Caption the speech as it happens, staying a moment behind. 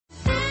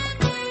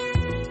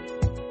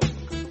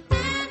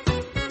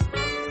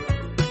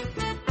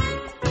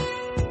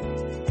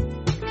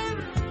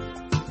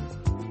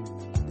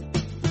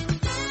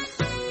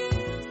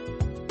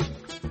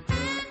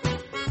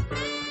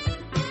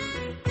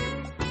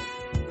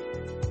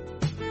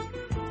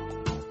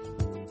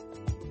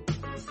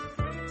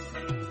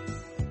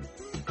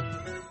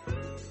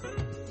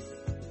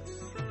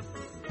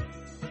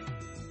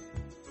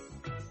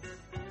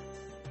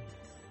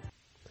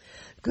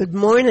Good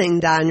morning,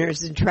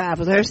 diners and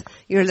travelers.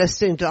 You're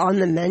listening to On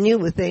the Menu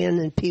with Ann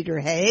and Peter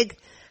Haig.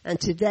 And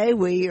today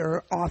we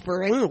are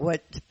offering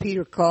what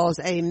Peter calls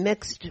a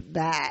mixed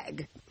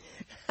bag.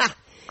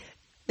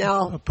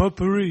 Now, a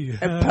potpourri.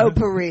 A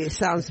potpourri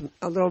sounds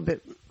a little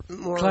bit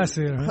more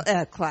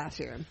classier.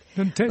 Classier.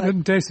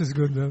 Doesn't taste as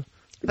good, though.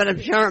 But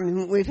I'm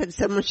sure we've had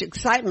so much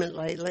excitement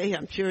lately.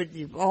 I'm sure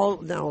you've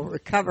all now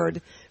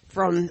recovered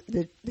from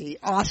the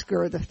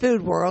Oscar of the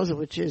food world,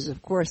 which is,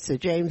 of course, the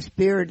James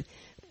Beard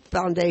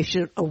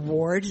Foundation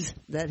Awards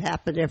that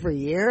happen every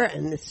year,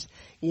 and this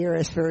year,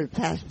 as for the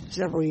past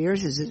several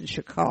years, is in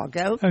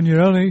Chicago. And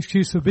your only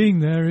excuse for being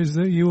there is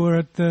that you were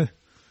at the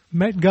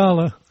Met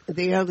Gala.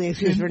 The only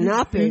excuse for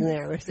not being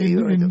there is that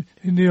in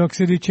New York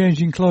City,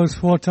 changing clothes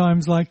 4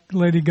 times like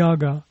Lady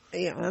Gaga.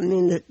 Yeah, I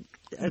mean,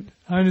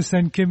 I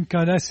understand Kim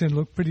Kardashian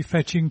looked pretty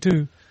fetching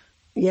too.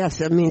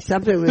 Yes, I mean,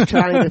 somebody was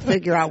trying to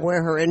figure out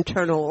where her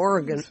internal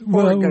organs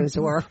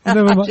were.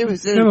 Never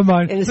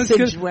mind. In a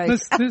situation.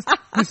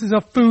 This is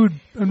a food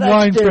and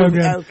wine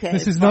program. Okay,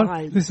 this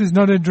is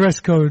not a dress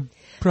code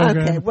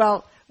program. Okay,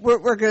 well,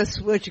 we're going to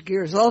switch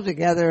gears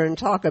altogether and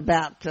talk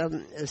about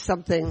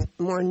something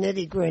more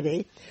nitty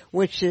gritty,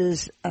 which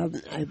is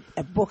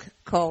a book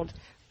called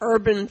The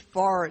Urban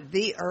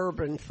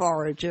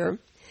Forager,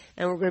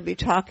 and we're going to be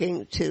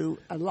talking to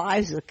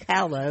Eliza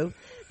Callow.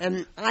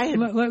 And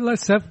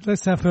let's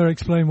have her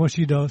explain what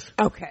she does.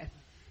 Okay.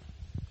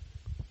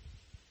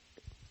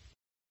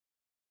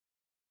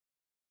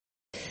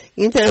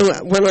 You know,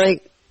 when I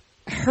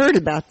heard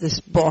about this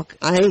book,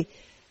 I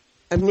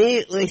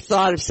immediately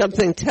thought of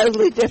something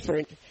totally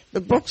different. The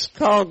book's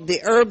called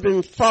The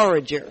Urban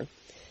Forager,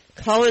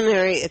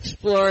 Culinary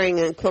Exploring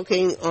and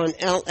Cooking on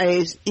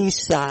L.A.'s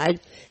East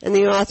Side, and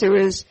the author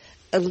is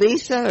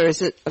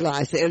Eliza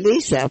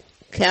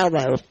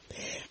Callow.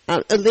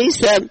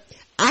 Eliza,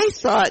 I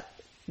thought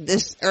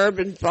this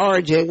urban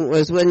foraging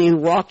was when you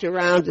walked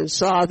around and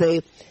saw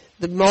the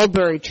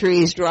mulberry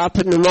trees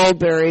dropping the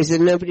mulberries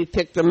and nobody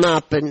picked them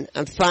up, and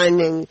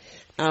finding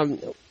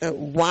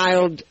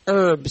wild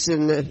herbs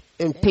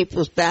in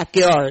people's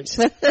backyards.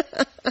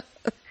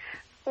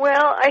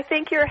 Well, I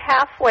think you're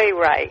halfway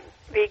right,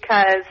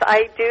 because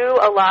I do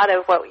a lot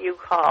of what you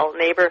call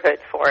neighborhood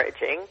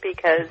foraging,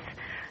 because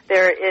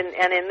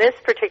in this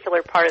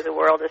particular part of the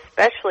world,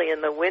 especially in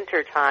the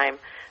wintertime,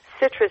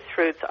 citrus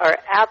fruits are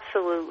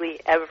absolutely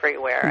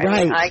everywhere. Right.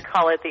 I mean, I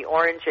call it the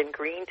orange and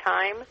green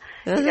time.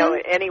 You know,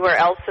 anywhere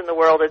else in the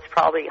world it's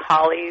probably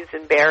hollies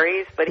and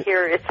berries, but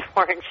here it's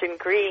orange and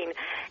green.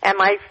 And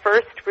my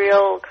first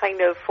real kind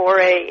of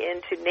foray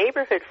into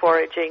neighborhood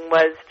foraging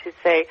was to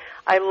say,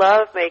 I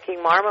love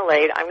making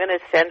marmalade. I'm going to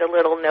send a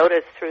little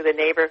notice through the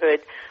neighborhood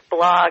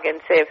blog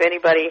and say, if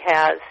anybody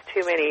has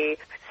too many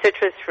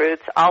citrus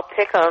fruits, I'll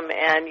pick them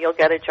and you'll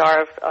get a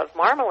jar of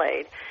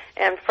marmalade.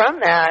 And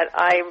from that,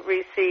 I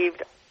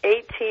received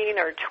 18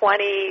 or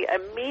 20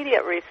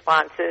 immediate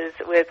responses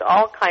with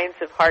all kinds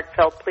of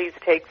heartfelt, please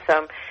take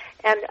some.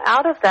 And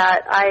out of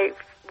that, I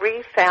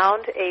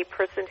refound a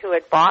person who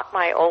had bought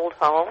my old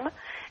home,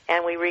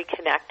 and we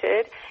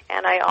reconnected.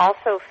 And I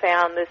also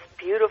found this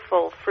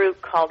beautiful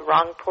fruit called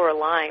Rangpur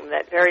lime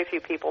that very few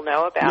people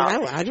know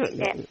about. No, I don't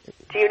know.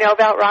 Do you know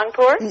about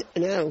Rangpur?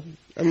 No.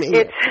 I mean,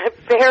 it's a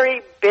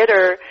very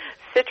bitter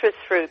citrus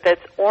fruit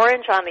that's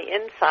orange on the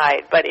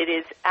inside, but it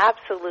is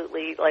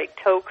absolutely like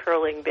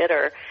toe-curling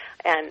bitter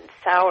and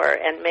sour,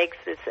 and makes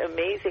this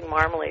amazing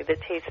marmalade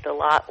that tastes a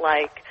lot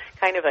like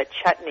kind of a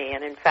chutney,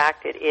 and in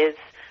fact it is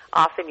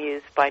often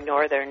used by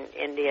northern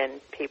Indian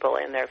people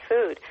in their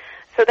food.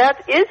 So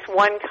that is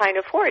one kind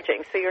of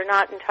foraging, so you're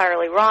not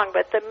entirely wrong,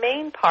 but the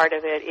main part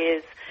of it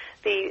is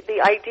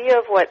the idea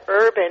of what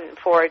urban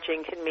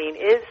foraging can mean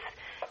is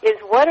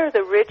what are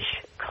the rich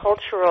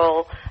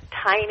cultural,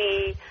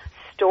 tiny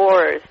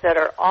stores that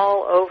are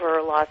all over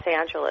Los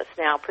Angeles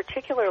now,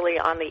 particularly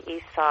on the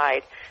east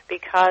side,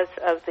 because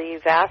of the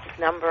vast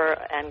number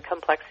and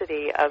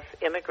complexity of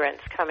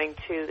immigrants coming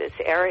to this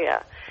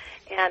area.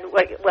 And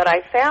what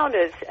I found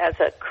is, as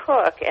a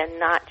cook and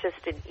not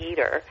just an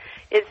eater,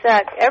 is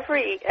that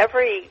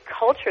every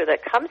culture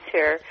that comes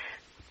here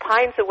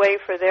pines away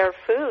for their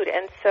food,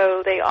 and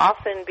so they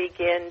often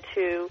begin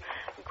to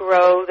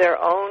grow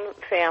their own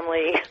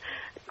family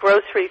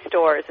grocery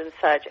stores and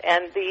such.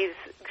 And these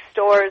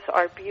stores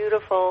are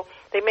beautiful.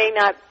 They may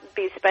not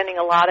be spending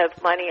a lot of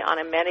money on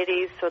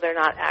amenities, so they're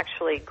not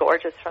actually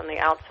gorgeous from the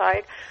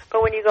outside.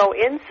 But when you go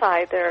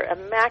inside, they're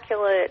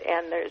immaculate,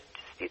 and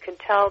you can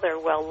tell they're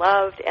well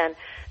loved, and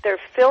they're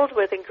filled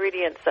with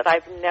ingredients that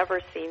I've never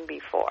seen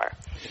before.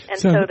 And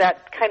so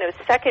that kind of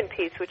second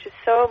piece, which is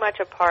so much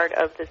a part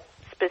of the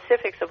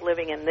specifics of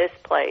living in this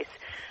place,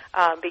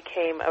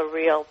 became a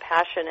real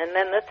passion. And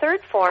then the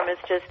third form is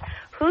just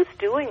who's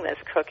doing this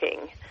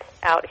cooking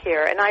out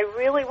here. And I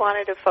really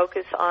wanted to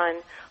focus on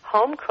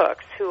home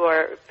cooks who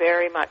are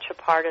very much a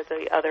part of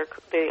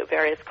the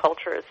various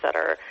cultures that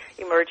are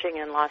emerging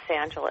in Los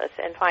Angeles,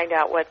 and find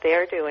out what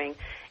they're doing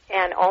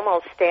and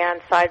almost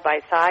stand side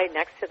by side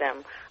next to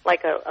them.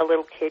 like a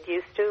little kid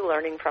used to,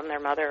 learning from their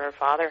mother or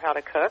father how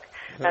to cook.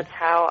 That's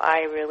how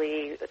I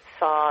really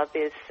saw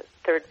this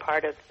third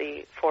part of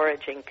the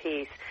foraging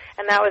piece.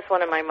 And that was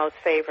one of my most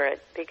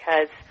favorite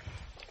because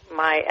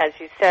as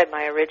you said,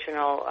 my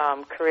original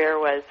career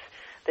was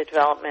the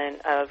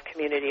development of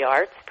community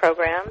arts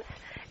programs,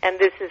 and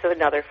this is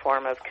another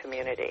form of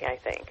community, I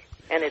think.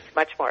 And it's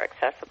much more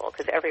accessible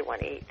because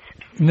everyone eats.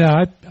 No,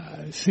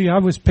 I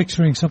was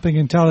picturing something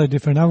entirely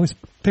different. I was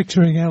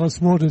picturing Alice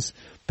Waters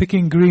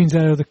picking greens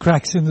out of the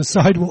cracks in the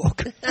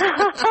sidewalk.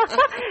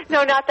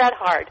 No, not that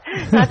hard.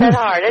 Not that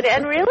hard.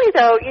 And really,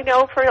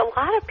 though, for a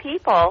lot of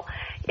people,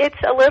 it's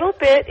a little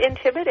bit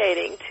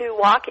intimidating to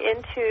walk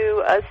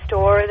into a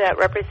store that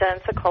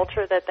represents a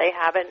culture that they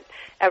haven't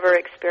ever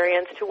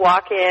experienced, to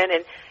walk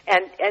in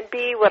and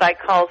be what I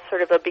call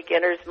sort of a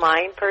beginner's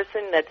mind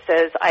person that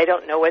says, I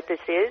don't know what this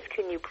is,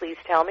 can you please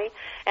tell me?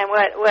 And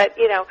what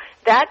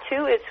that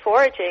too is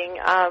foraging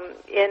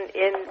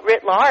in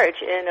writ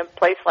large in a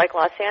place like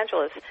Los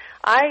Angeles.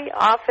 I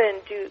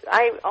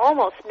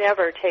almost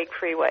never take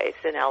freeways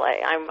in LA.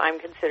 I'm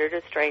considered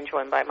a strange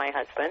one by my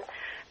husband,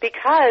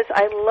 because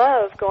I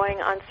love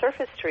going on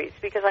surface streets,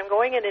 because I'm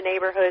going into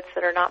neighborhoods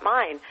that are not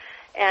mine.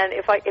 And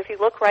if you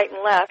look right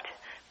and left,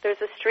 there's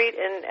a street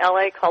in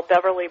LA called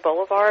Beverly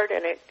Boulevard,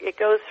 and it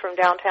goes from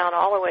downtown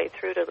all the way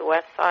through to the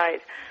west side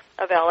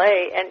of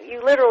LA, and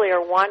you literally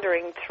are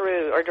wandering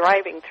through or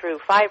driving through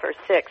 5 or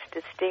 6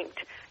 distinct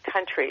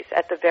countries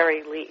at the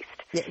very least.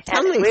 Yeah,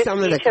 tell me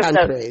some of the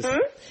countries.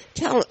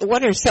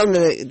 What are some of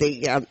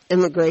the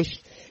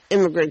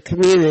immigrant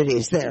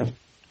communities there?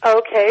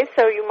 Okay,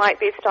 so you might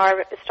be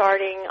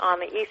starting on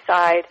the east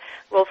side.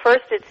 Well,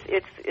 first it's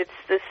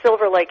the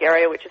Silver Lake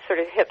area, which is sort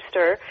of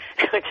hipster,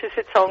 which is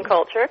its own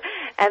culture,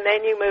 and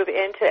then you move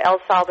into El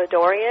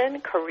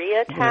Salvadorian,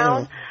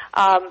 Koreatown,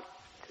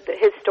 the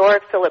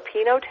historic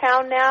Filipino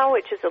town now,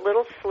 which is a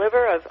little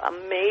sliver of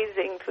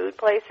amazing food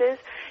places.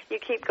 You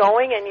keep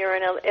going, and you're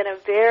in a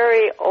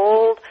very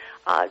old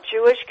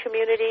Jewish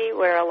community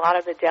where a lot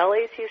of the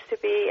delis used to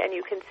be, and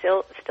you can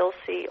still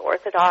see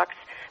Orthodox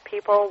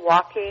people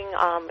walking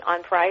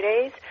on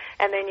Fridays,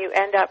 and then you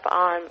end up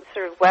on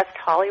sort of West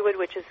Hollywood,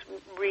 which is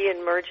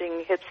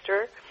re-emerging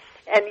hipster,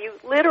 and you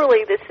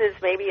literally, this is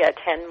maybe a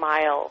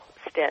 10-mile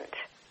stint,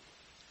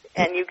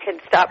 and you can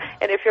stop.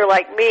 And if you're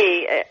like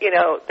me,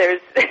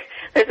 there's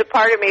a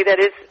part of me that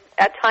is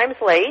at times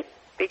late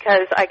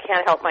because I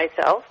can't help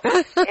myself,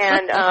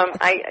 and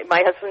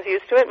my husband's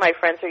used to it, my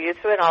friends are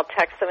used to it, and I'll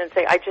text them and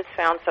say, I just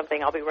found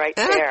something, I'll be right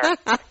there,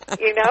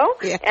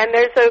 Yeah. And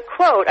there's a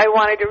quote I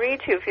wanted to read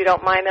to you, if you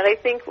don't mind, that I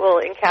think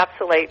will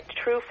encapsulate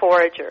true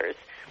foragers.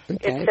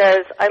 Okay. It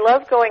says, I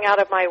love going out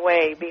of my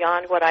way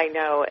beyond what I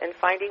know and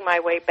finding my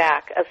way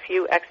back a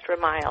few extra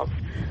miles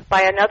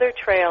by another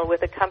trail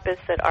with a compass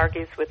that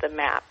argues with a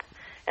map.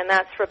 And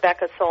that's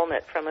Rebecca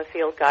Solnit from A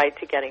Field Guide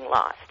to Getting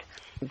Lost.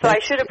 So I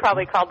should have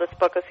probably called this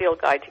book A Field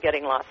Guide to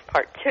Getting Lost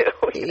Part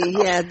 2.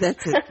 Yeah,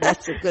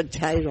 that's a good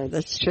title.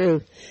 That's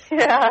true.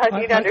 Yeah,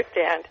 you'd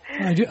understand.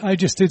 I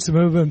just did some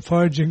urban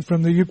foraging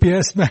from the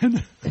UPS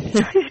man.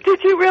 Did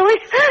you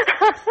really?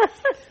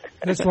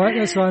 That's why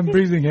I'm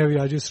breathing heavy.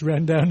 I just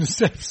ran down the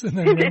steps and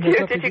then Did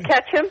you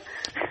catch him?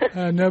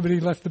 Nobody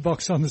left the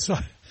box on the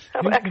side. Oh,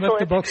 he left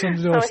the box on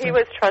the doorstep. Oh, he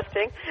was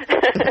trusting.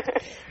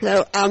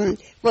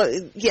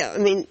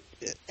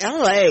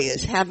 LA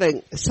is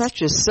having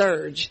such a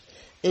surge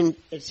in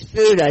its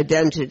food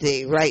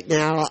identity right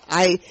now.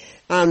 A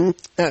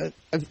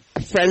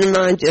friend of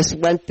mine just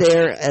went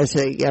there as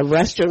a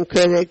restaurant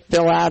critic,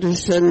 Bill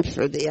Addison,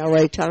 for the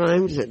LA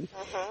Times,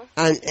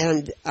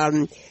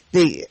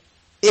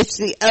 it's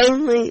the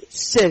only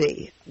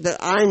city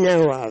that I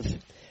know of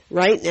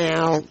right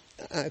now,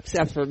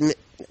 except for,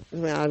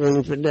 I don't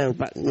even know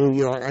about New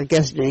York, I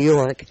guess New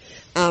York,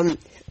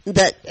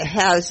 that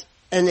has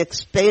an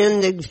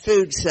expanding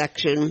food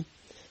section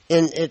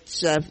in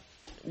its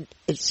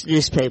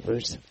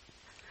newspapers.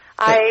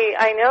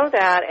 I know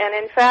that, and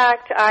in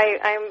fact,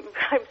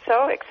 I'm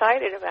so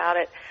excited about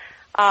it.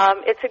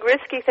 It's a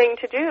risky thing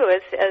to do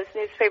as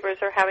newspapers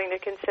are having to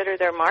consider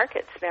their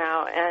markets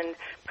now, and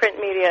print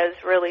media is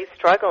really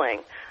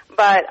struggling.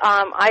 But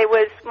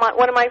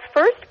one of my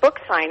first book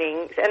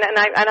signings, and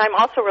I'm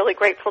also really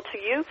grateful to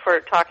you for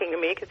talking to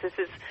me, because this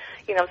is,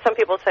 some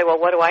people say, well,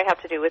 what do I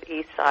have to do with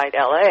East Side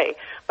LA?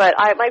 But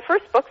my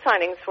first book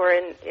signings were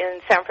in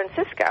San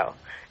Francisco,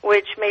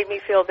 which made me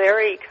feel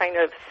very kind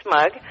of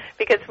smug,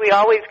 because we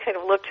always kind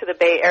of look to the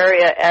Bay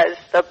Area as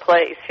the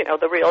place,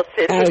 the real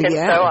city and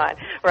so on,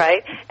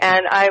 right?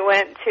 And I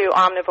went to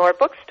Omnivore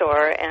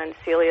Bookstore, and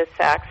Celia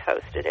Sachs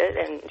hosted it,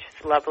 and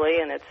she's lovely,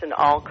 and it's an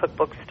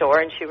all-cookbook store,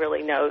 and she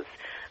really knows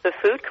the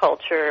food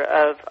culture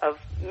of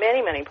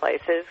many, many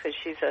places, because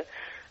she's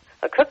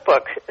a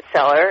cookbook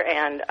seller,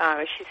 and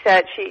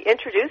she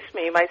introduced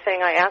me by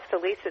saying, I asked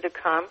Elisa to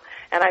come,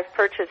 and I've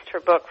purchased her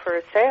book for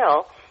a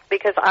sale,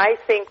 because I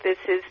think this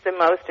is the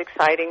most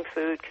exciting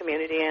food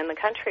community in the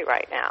country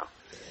right now.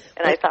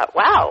 And I thought,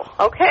 wow,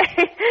 okay.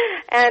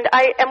 And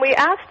we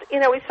asked,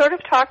 we sort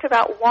of talked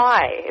about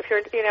why. If you're,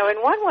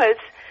 and one was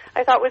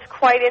I thought was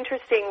quite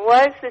interesting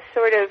was this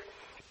sort of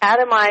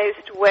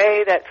atomized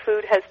way that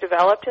food has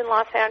developed in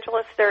Los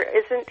Angeles. There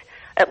isn't,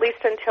 at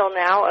least until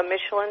now, a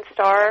Michelin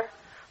star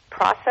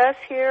process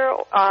here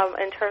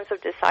in terms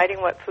of deciding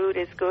what food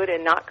is good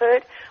and not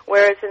good,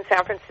 whereas in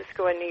San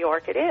Francisco and New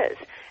York it is.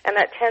 And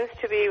that tends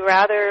to be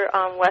rather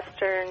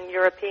Western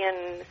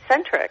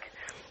European-centric.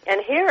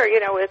 And here, you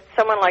know, with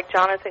someone like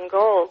Jonathan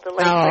Gold, the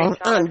late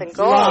Jonathan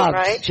Gold,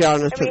 right?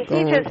 Jonathan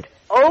Gold. He just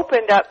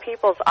opened up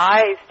people's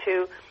eyes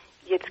to,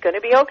 it's going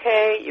to be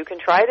okay, you can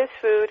try this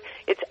food.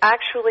 It's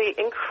actually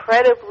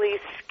incredibly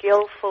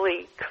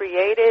skillfully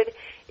created.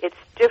 It's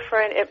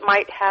different. It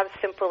might have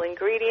simple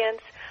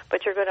ingredients,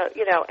 but you're going to,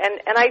 you know,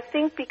 and I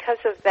think because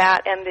of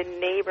that and the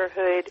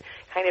neighborhood,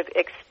 kind of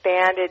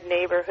expanded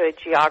neighborhood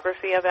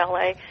geography of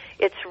LA,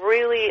 it's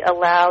really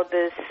allowed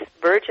this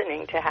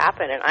burgeoning to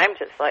happen. And I'm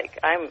like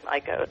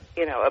a,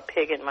 you know, a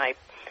pig in my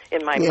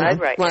mud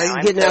right now. Well,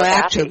 you know,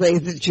 actually,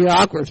 the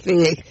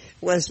geography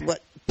was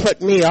what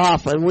put me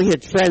off. And we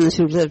had friends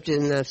who lived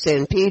in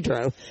San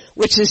Pedro,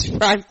 which is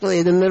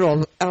practically the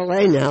middle of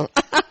L.A. now.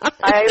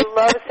 I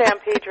love San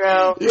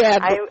Pedro. Yeah,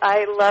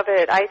 I love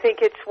it. I think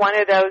it's one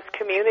of those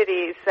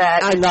communities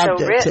that is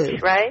so rich, too.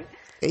 Right?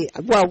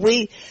 Well,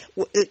 we,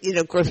 you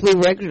know, of course, we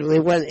regularly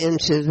went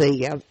into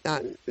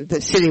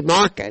the city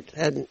market,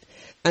 and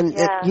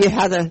you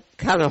had to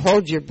kind of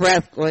hold your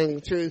breath going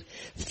through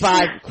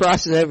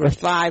crossing over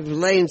 5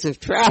 lanes of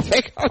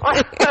traffic.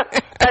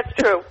 That's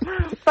true.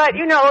 But,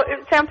 you know,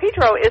 San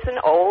Pedro is an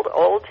old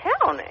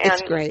town. And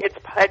it's great.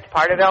 It's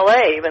part of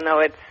LA, even though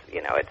it's,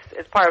 you know,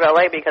 it's part of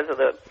LA because of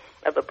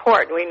the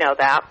port. We know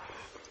that.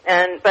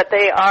 But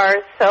they are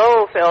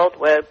so filled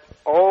with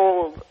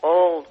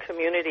old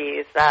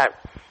communities that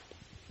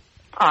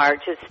are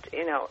just,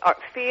 you know,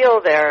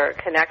 feel their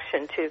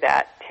connection to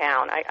that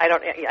town.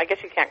 I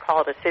guess you can't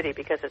call it a city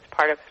because it's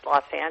part of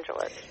Los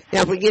Angeles.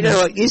 Yeah, but you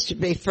know, it used to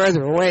be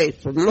further away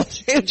from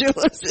Los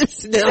Angeles.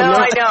 It's now no,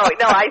 not. I know.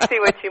 No, I see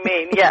what you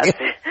mean. Yes,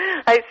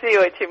 I see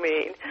what you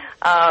mean.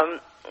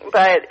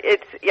 But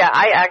it's, yeah,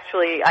 I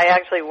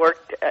actually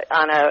worked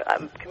on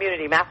a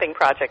community mapping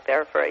project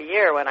there for a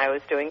year when I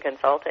was doing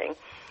consulting.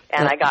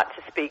 And I got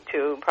to speak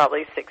to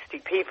probably 60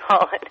 people.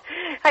 And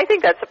I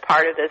think that's a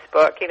part of this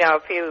book. You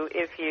know,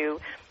 if you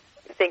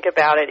think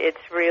about it,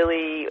 it's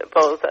really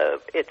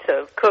it's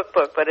a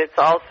cookbook, but it's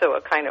also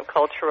a kind of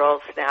cultural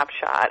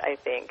snapshot, I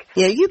think.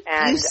 Yeah, you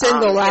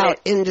single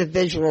out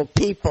individual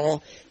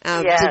people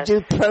yes. to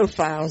do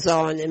profiles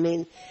on. I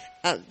mean,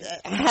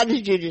 how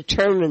did you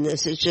determine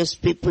this? It's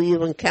just people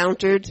you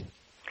encountered?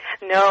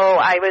 No,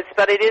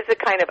 but it is a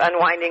kind of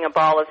unwinding a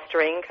ball of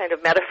string kind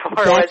of metaphor.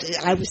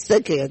 I was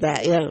thinking of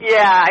that, yeah.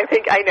 Yeah, I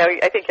think I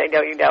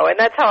know you know. And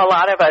that's how a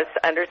lot of us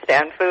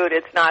understand food.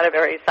 It's not a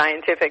very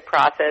scientific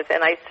process,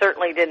 and I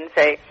certainly didn't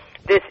say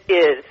this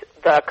is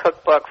the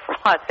cookbook for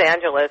Los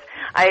Angeles.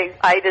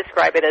 I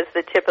describe it as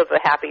the tip of a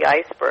happy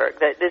iceberg,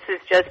 that this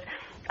is just,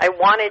 I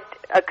wanted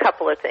a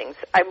couple of things.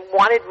 I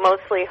wanted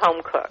mostly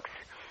home cooks,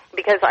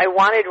 because I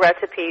wanted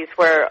recipes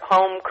where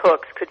home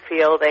cooks could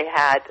feel they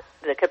had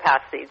the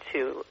capacity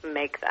to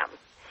make them.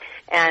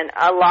 And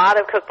a lot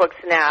of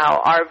cookbooks now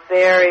are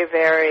very,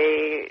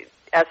 very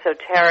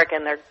esoteric,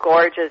 and they're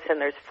gorgeous, and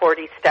there's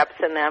 40 steps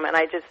in them, and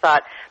I just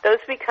thought those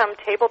become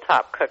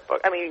tabletop cookbooks,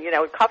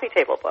 coffee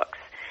table books.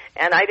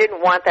 And I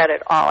didn't want that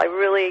at all.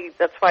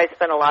 That's why I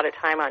spent a lot of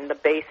time on the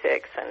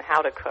basics and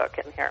how to cook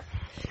in here.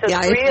 So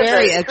yeah, three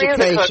of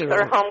the cooks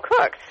are home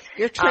cooks.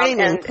 You're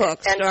training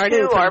cooks, and starting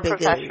two are from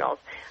professionals.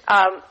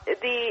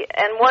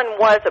 And one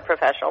was a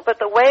professional, but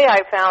the way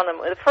I found them,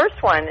 the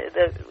first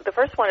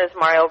one is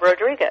Mario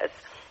Rodriguez,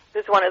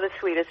 who's one of the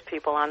sweetest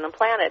people on the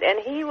planet, and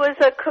he was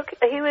a cook.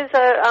 He was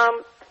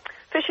a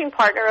fishing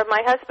partner of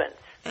my husband's.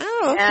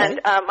 Oh, okay. And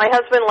my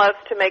husband loves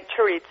to make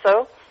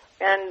chorizo,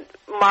 and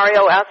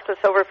Mario asked us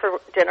over for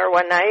dinner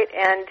one night,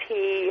 and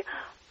he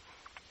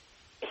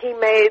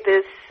made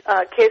this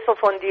queso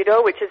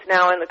fundido, which is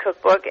now in the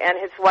cookbook, and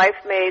his wife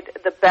made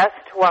the best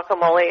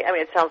guacamole. I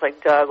mean, it sounds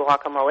like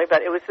guacamole,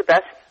 but it was the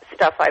best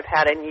stuff I've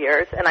had in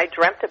years, and I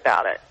dreamt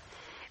about it.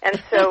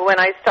 And so when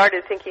I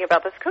started thinking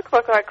about this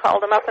cookbook, I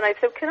called him up and I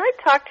said, can I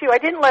talk to you? I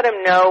didn't let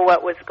him know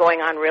what was going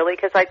on really,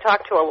 because I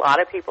talked to a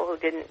lot of people who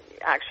didn't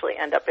actually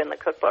end up in the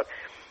cookbook.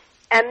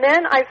 And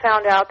then I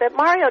found out that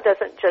Mario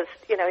doesn't just,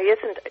 he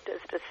isn't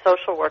just a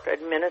social work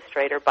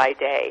administrator by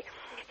day.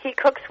 He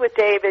cooks with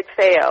David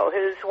Feo,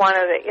 who's one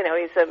of the,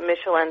 he's a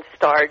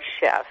Michelin-starred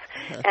chef,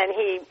 and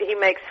he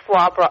makes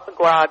foie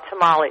gras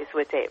tamales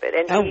with David,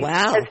 and he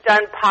has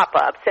done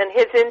pop-ups, and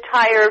his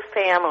entire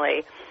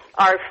family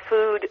are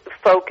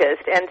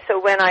food-focused. And so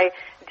when I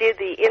did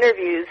the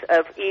interviews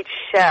of each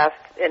chef,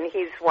 and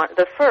he's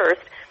the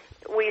first,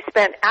 we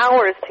spent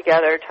hours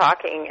together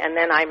talking, and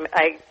then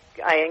I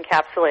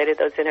encapsulated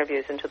those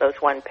interviews into those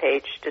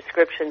one-page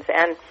descriptions,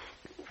 and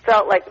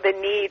felt like the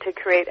need to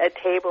create a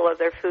table of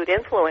their food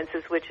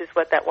influences, which is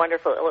what that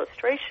wonderful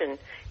illustration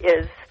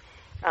is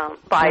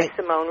by Right.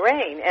 Simone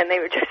Rain, and they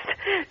were just,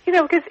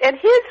 and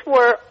his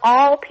were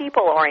all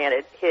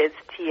people-oriented. His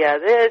Tia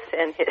this,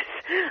 and his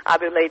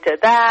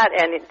Abuleta that,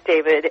 and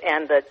David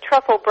and the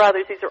Truffle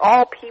Brothers. These are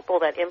all people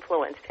that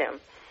influenced him.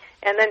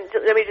 And then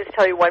let me just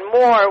tell you one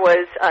more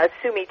was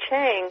Sumi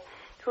Chang,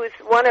 who's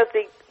one of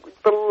the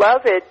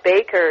beloved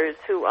bakers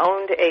who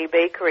owned a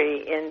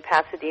bakery in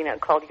Pasadena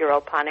called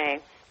Europane.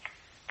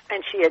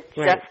 And she had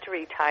just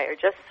retired,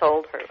 just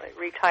sold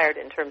retired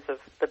in terms of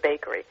the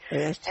bakery,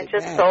 and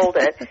just sold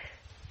it.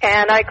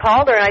 And I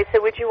called her and I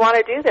said, would you want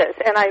to do this?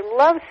 And I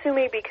love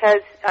Sumi because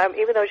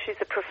even though she's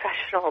a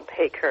professional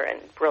baker and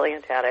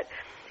brilliant at it,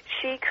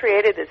 she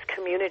created this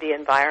community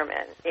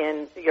environment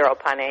in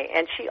Europane.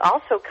 And she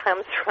also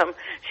comes from,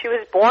 she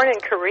was born in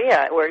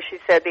Korea where she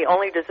said the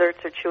only desserts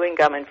are chewing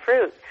gum and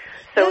fruit.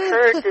 So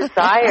her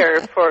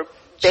desire for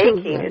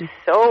baking is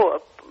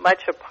so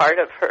much a part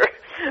of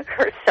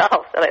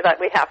herself that I thought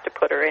we have to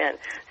put her in.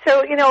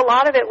 So, a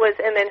lot of it was,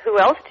 and then who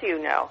else do you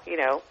know?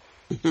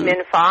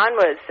 Min Fan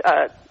was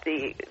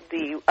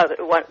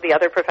the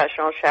other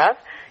professional chef,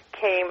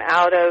 came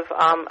out of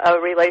a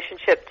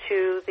relationship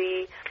to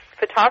the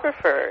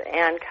photographer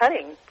Anne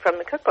Cutting from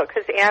the cookbook,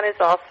 because Anne is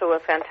also a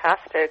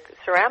fantastic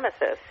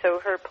ceramicist, so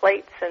her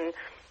plates and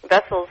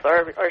vessels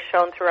are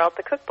shown throughout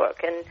the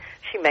cookbook, and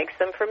she makes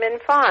them for Min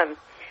Fan.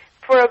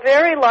 For a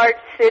very large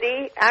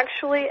city,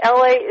 actually,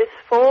 LA is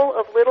full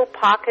of little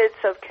pockets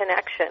of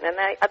connection, and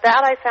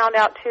that I found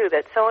out too,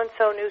 that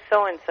so-and-so knew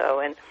so-and-so,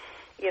 and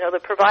the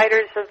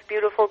providers of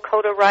beautiful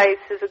Coda rice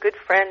is a good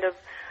friend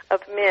of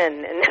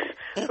Min,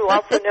 and who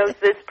also knows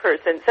this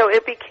person. So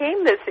it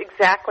became this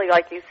exactly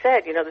like you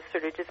said, this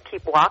sort of just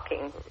keep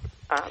walking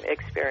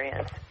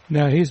experience.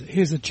 Now,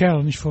 here's a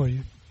challenge for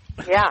you.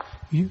 Yeah.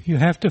 You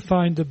have to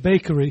find the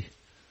bakery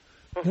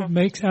that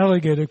makes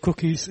alligator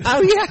cookies.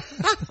 Oh, yeah.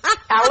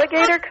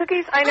 Alligator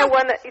cookies? I know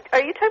one that,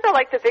 are you talking about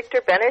like the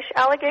Victor Benish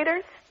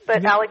alligators,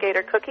 but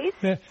alligator cookies?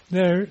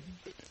 They're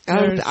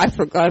I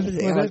forgot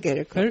the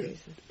alligator cookies.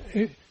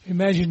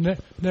 Imagine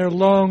they're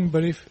long,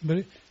 but if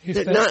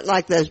they're not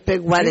like those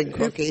big wedding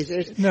cookies.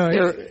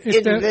 They're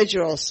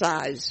individual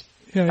size.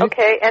 Yeah,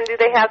 okay, and do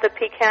they have the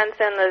pecans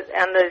and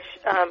the?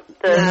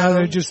 No,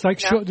 they're just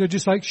like they're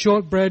just like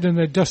shortbread, and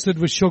they're dusted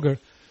with sugar.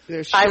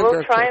 I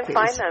will try and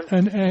find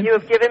them. And you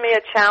have given me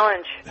a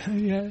challenge.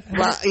 Yeah.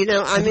 Well,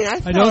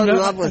 I fell in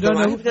love with them.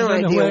 I have no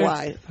idea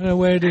why. I don't know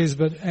where it is,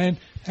 but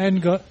Anne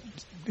got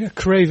a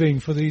craving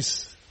for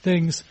these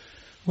things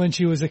when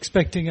she was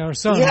expecting our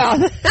son. Yeah,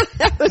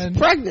 I was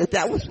pregnant.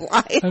 That was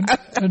why. and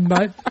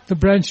the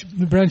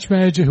branch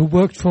manager who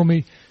worked for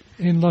me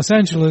in Los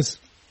Angeles,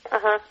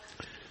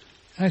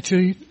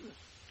 actually,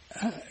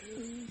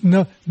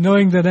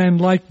 knowing that Anne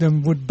liked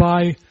them, would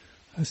buy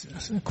a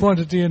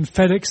quantity and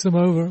FedEx them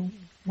over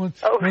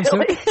once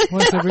every 3 or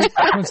 4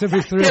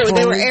 weeks.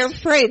 They were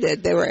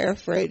air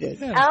freighted.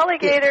 Yeah.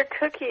 Alligator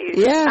cookies.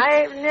 Yeah.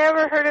 I've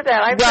never heard of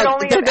that. I've heard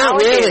only they're of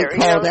not alligator. really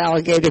called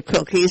alligator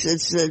cookies.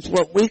 It's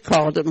what we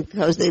called them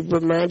because they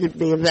reminded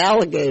me of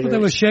alligators. Well,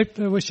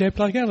 they were shaped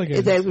like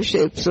alligators. They were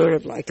shaped sort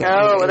of like Oh,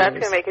 alligators. well, that's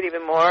going to make it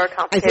even more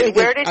complicated.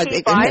 Where did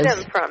she buy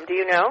them from? Do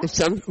you know?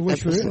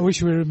 I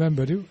wish we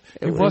remembered.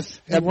 It was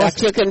a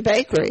Mexican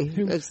bakery.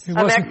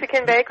 A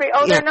Mexican bakery?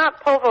 Oh, they're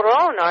not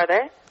polvoron, are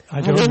they? I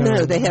don't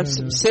know. They have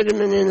some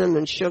cinnamon in them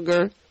and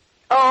sugar.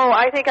 Oh,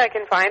 I think I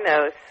can find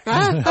those.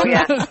 Oh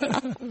yeah,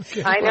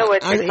 Okay. I know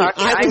what you're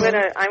talking.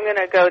 I'm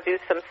gonna go do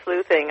some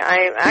sleuthing.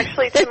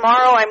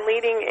 Tomorrow I'm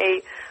leading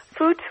a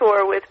food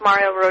tour with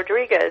Mario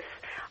Rodriguez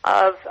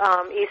of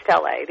East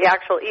LA, the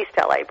actual East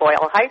LA,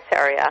 Boyle Heights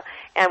area,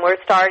 and we're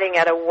starting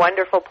at a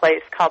wonderful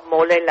place called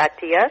Mole La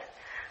Tia,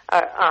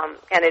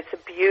 and it's a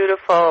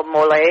beautiful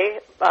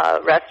mole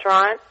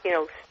restaurant,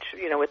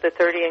 with the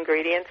 30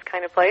 ingredients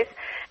kind of place.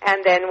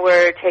 And then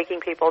we're taking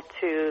people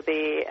to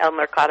the El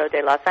Mercado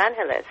de Los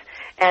Angeles.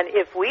 And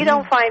if we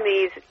don't find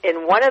these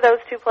in one of those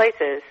two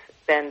places,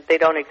 then they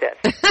don't exist.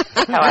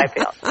 That's how I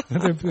feel.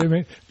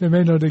 They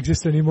may not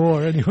exist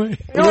anymore anyway.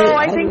 No,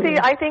 I think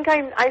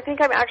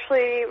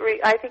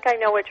I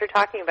know what you're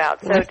talking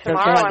about. So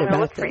tomorrow I'm going to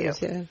look for you.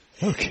 Yeah.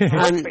 Okay.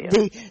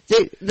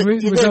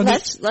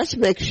 Let's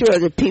make sure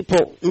that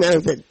people know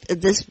that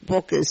this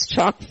book is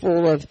chock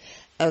full of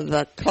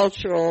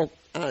cultural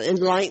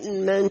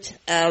enlightenment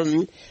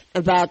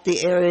about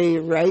the area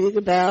you're writing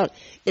about.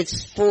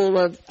 It's full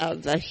of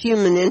the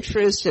human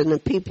interest in the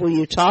people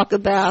you talk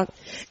about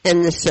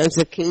and the sense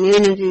of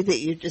community that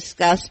you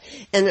discuss.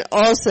 And it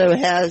also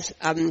has,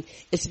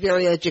 it's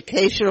very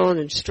educational and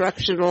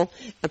instructional,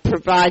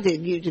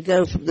 providing you to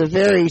go from the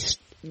very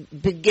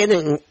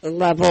beginning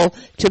level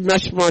to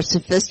much more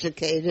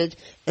sophisticated,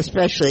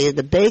 especially in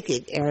the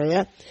baking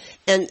area.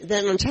 And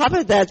then on top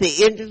of that,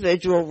 the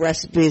individual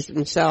recipes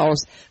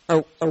themselves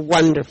are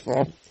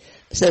wonderful.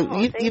 So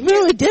you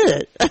really did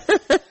it.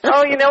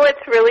 Oh, you know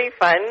what's really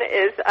fun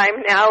is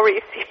I'm now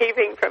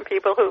receiving from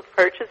people who've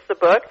purchased the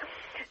book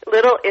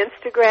little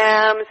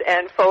Instagrams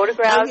and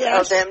photographs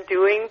of them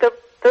doing the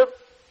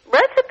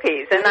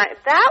recipes. And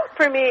that,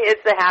 for me, is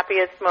the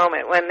happiest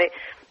moment when they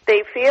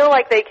they feel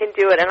like they can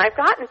do it. And I've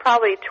gotten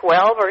probably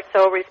 12 or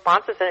so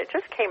responses, and it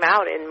just came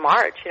out in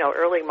March,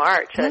 early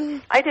March.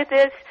 And I did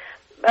this,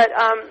 but,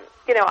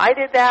 I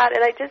did that,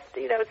 and I just,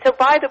 so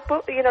buy the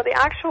book, the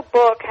actual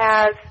book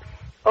has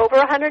over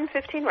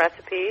 115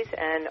 recipes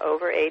and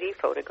over 80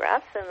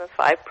 photographs and the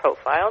 5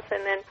 profiles,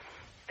 and then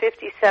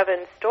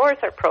 57 stores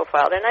are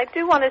profiled. And I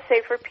do want to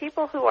say for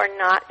people who are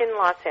not in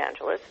Los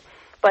Angeles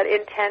but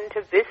intend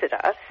to visit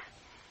us,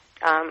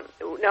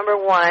 number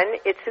one,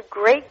 it's a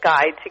great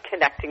guide to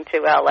connecting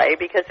to LA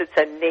because it's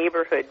a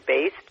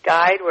neighborhood-based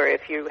guide where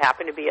if you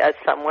happen to be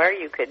somewhere,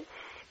 you could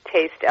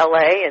taste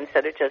LA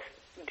instead of just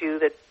do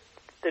the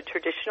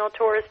traditional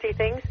touristy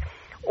things.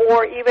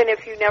 Or even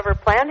if you never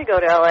plan to go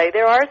to LA,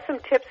 there are some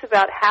tips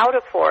about how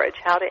to forage,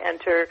 how to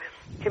enter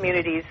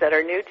communities that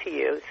are new to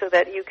you so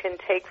that you can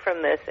take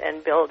from this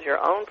and build your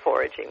own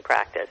foraging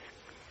practice.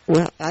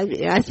 Well,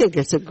 I think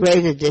it's a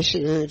great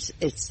addition, and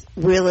it's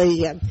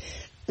really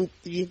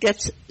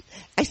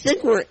I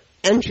think we're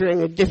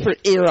entering a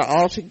different era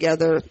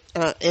altogether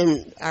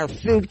in our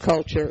food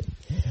culture,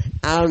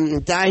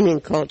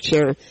 dining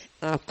culture,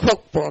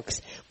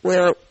 cookbooks,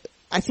 where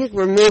I think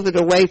we're moving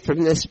away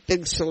from this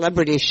big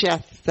celebrity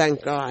chef,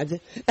 thank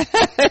God.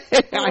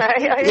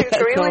 I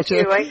agree with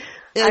you.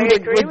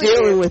 We're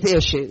dealing with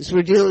issues.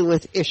 We're dealing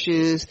with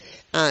issues,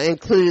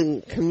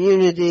 including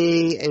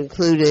community,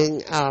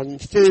 including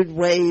food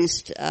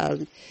waste,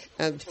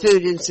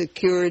 food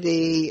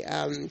insecurity,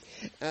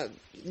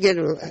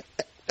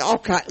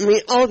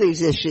 all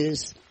these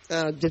issues,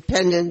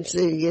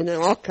 dependency,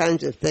 all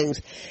kinds of things.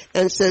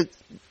 And so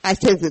I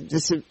think that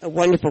this is a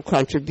wonderful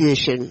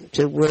contribution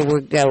to where we're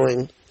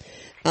going.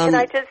 Can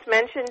I just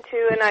mention,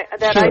 too,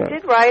 that sure. I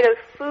did write a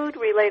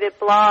food-related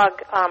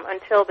blog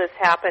until this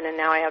happened, and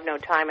now I have no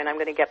time, and I'm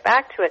going to get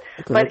back to it.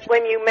 Good. But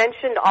when you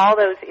mentioned all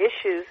those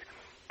issues,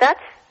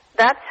 that's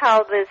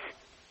how this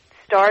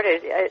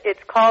started.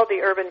 It's called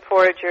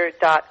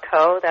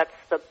theurbanforager.co. That's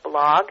the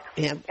blog,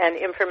 yeah. And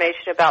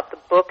information about the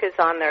book is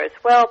on there as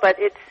well. But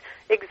it's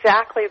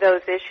exactly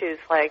those issues.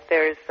 Like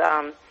there's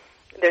a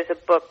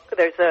book,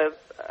 there's a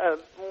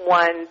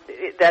one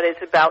that is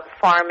about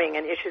farming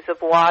and issues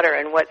of water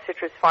and what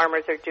citrus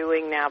farmers are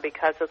doing now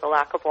because of the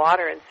lack of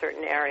water in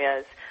certain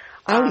areas.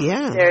 Oh,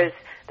 yeah.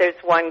 There's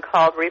one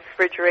called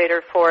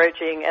refrigerator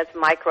foraging as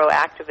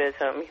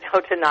microactivism,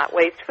 to not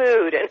waste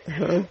food.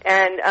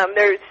 And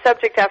there's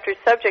subject after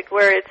subject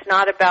where it's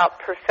not about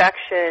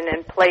perfection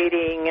and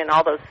plating and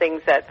all those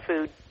things that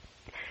food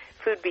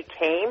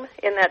became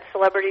in that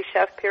celebrity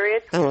chef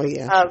period. Oh,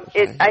 yeah.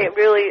 I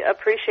really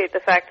appreciate the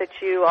fact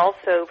that you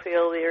also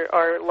feel there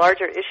are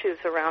larger issues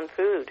around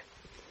food.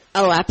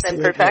 Oh,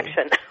 absolutely. Than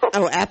perfection.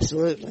 Oh,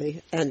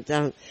 absolutely. And,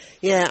 I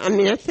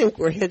think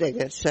we're hitting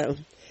it. So,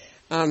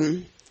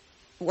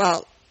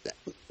 well,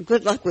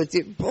 good luck with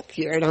your book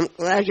here, and I'm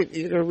glad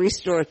you're going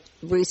to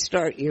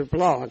restart your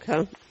blog,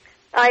 huh?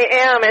 I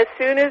am. As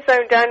soon as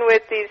I'm done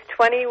with these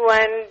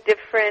 21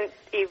 different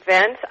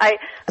events,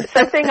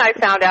 something I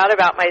found out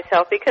about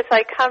myself because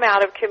I come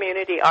out of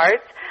community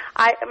arts.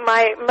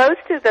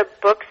 Most of the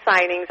book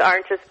signings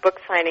aren't just book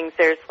signings.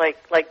 There's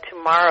like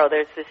tomorrow.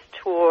 There's this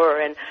tour,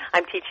 and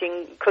I'm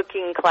teaching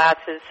cooking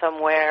classes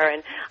somewhere,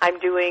 and I'm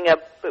doing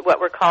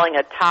what we're calling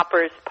a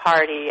toppers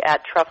party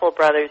at Truffle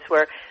Brothers,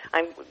 where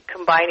I'm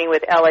combining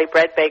with LA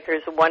Bread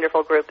Bakers, a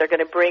wonderful group. They're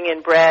going to bring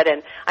in bread,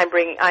 and I'm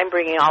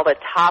bringing all the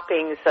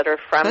toppings that are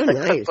from the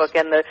cookbook,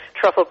 and the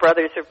Truffle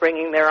Brothers are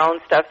bringing their own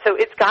stuff. So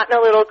it's gotten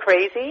a little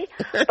crazy,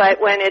 but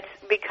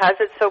because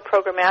it's so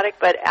programmatic.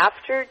 But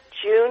after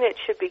June, it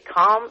should be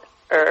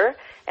calmer,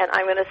 and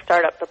I'm going to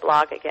start up the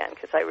blog again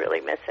because I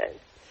really miss it.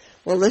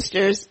 Well,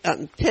 listeners,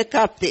 pick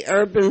up The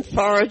Urban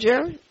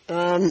Forager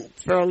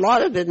for a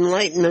lot of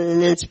enlightenment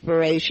and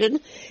inspiration.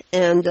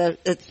 And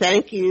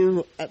thank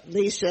you,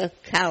 Lisa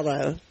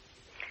Callow.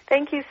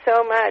 Thank you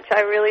so much.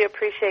 I really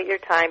appreciate your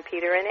time,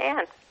 Peter and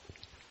Ann.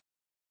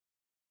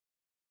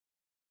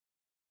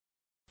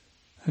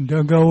 And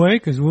don't go away,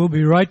 because we'll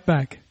be right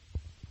back.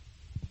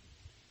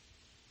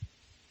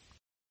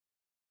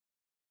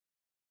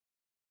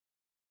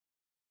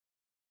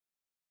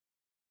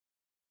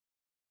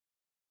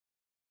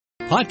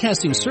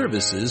 Podcasting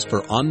services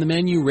for On the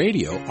Menu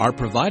Radio are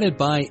provided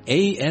by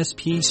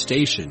ASP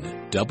Station,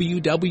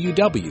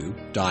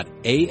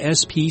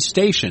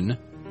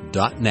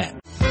 www.aspstation.net.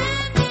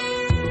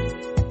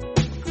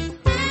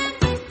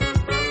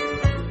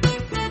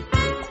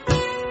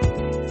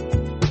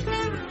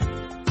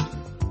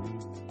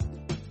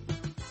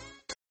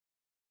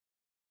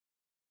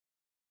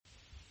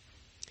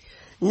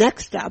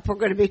 Next up, we're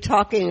going to be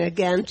talking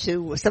again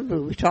to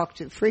somebody we talk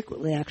to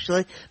frequently,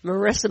 actually,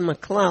 Marissa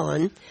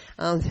McClellan,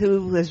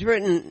 who has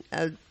written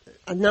a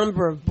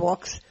number of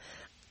books,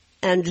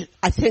 and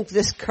I think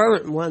this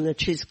current one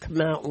that she's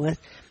come out with,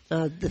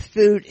 The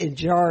Food in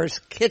Jars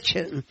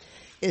Kitchen,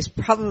 is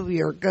probably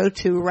your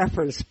go-to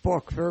reference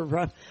book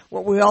for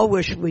what we all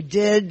wish we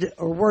did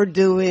or were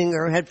doing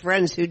or had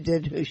friends who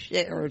did who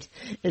shared.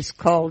 It's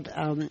called,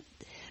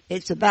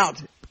 it's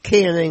about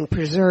canning,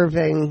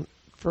 preserving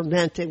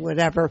fermenting,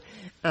 whatever,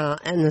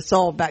 and it's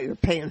all about your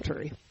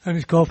pantry. And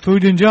it's called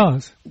Food in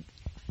Jars.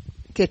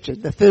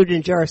 Kitchen, the Food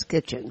in Jars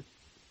Kitchen.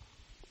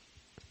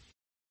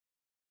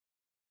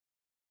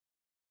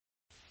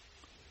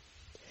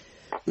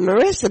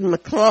 Marissa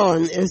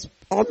McClellan is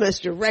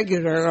almost a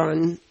regular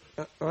on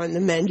the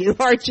menu,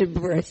 aren't you,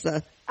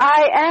 Marissa?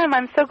 I am.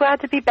 I'm so glad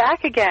to be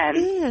back again.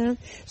 Yeah.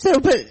 So,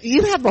 but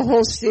you have a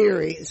whole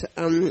series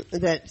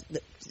that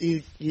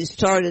you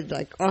started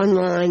like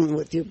online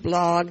with your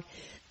blog,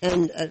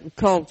 and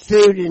called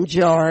Food in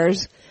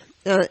Jars,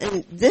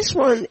 and this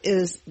one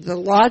is the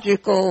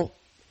logical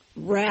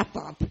wrap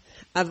up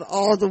of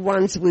all the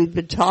ones we've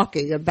been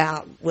talking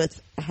about with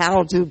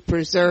how to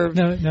preserve.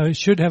 No, it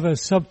should have a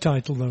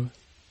subtitle though.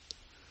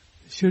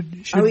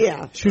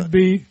 Should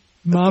be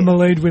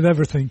marmalade with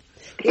everything.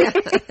 Yeah.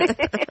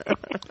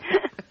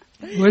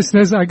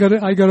 Listeners, I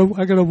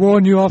gotta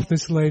warn you off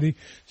this lady.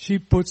 She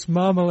puts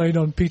marmalade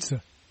on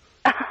pizza.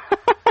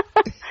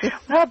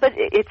 Well, but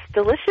it's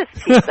delicious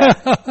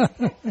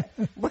pizza.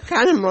 What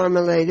kind of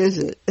marmalade is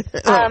it?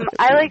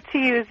 I like to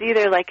use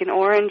either like an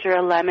orange or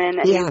a lemon,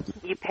 and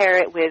you pair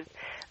it with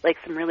like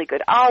some really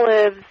good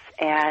olives,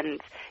 and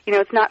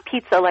it's not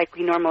pizza like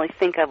we normally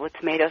think of with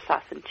tomato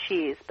sauce and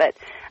cheese, but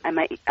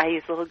I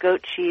use a little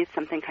goat cheese,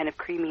 something kind of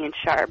creamy and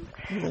sharp,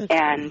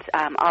 and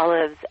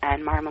olives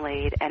and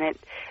marmalade, and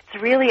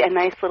it's really a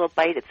nice little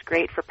bite. It's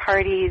great for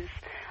parties.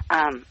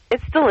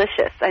 It's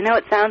delicious. I know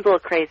it sounds a little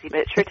crazy,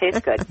 but it sure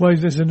tastes good. Well,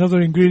 there's another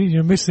ingredient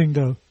you're missing,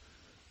 though.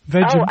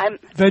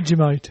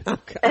 Vegemite.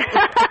 Okay.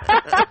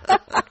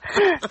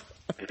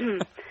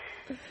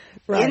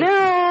 Right.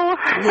 Yeah,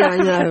 I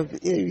know.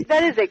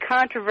 That is a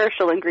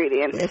controversial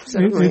ingredient. It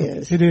certainly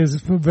is. It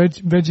is.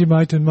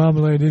 Vegemite and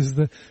marmalade is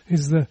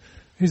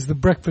the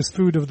breakfast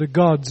food of the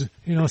gods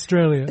in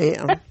Australia.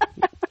 Yeah.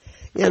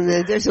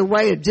 And there's a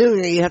way of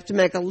doing it. You have to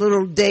make a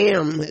little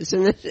dam,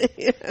 isn't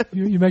it?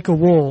 You make a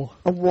wall.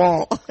 A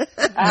wall.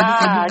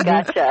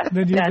 Gotcha.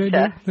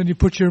 Then you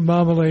put your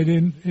marmalade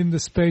in the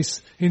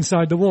space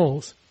inside the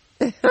walls.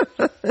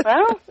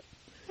 Well,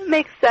 it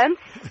makes sense.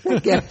 I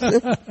guess.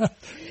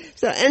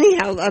 So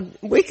anyhow,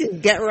 we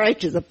can get right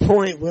to the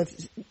point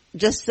with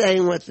just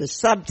saying what the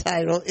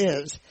subtitle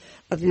is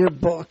of your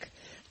book.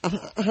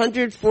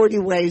 140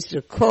 ways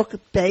to cook,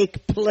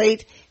 bake,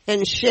 plate,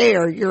 and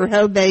share your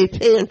homemade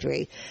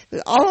pantry.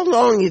 All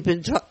along you've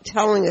been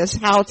telling us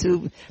how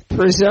to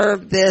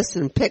preserve this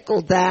and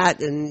pickle that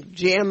and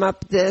jam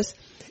up this.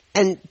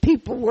 And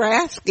people were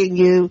asking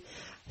you,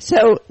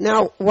 so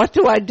now what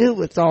do I do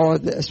with all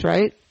of this,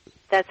 right?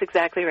 That's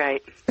exactly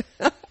right.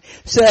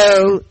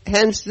 So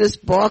hence this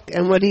book,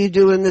 and what do you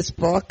do in this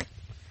book?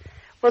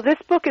 Well, this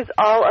book is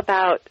all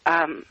about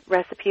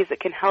recipes that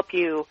can help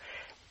you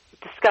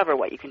discover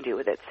what you can do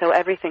with it. So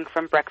everything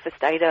from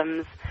breakfast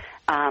items,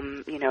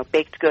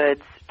 baked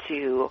goods,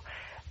 to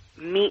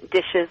meat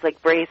dishes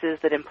like braises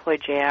that employ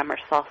jam or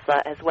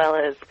salsa, as well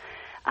as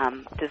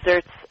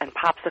desserts and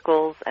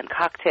popsicles and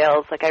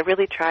cocktails. Like, I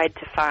really tried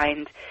to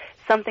find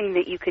something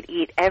that you could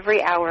eat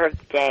every hour of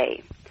the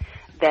day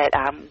that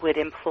would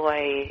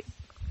employ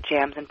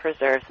jams and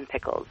preserves and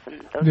pickles and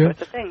those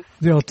sorts of things.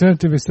 The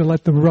alternative is to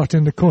let them rot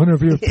in the corner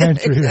of your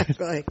pantry. Yeah,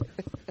 exactly.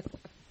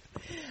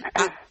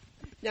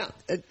 Now,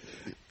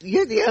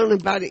 you're the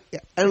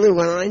only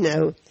one I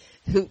know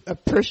who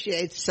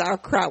appreciates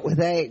sauerkraut with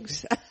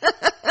eggs.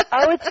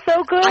 Oh, it's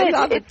so good. I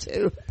love it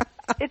too.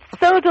 It's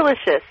so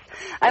delicious.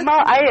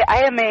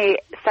 I am a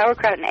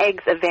sauerkraut and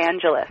eggs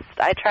evangelist.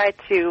 I try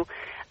to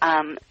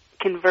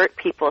convert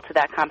people to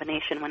that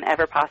combination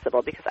whenever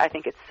possible because I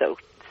think it's so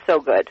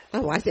good.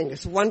 Oh, I think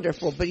it's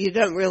wonderful, but you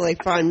don't really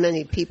find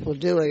many people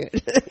doing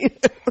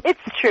it.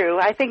 It's true.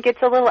 I think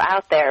it's a little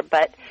out there,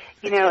 but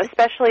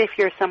especially if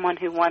you're someone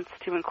who wants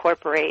to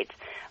incorporate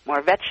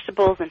more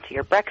vegetables into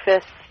your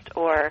breakfast,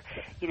 or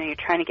you're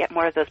trying to get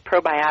more of those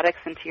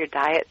probiotics into your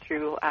diet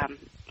through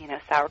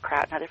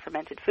sauerkraut and other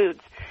fermented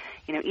foods,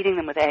 eating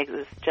them with eggs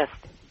is just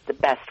the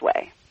best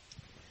way.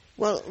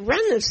 Well,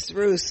 run us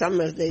through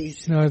some of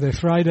these. No, they're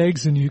fried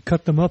eggs, and you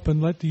cut them up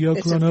and let the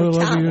yolk run all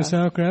over your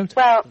sauerkraut?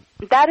 Well,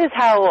 that is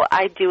how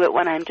I do it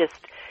when I'm just,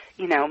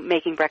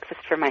 making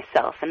breakfast for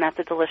myself, and that's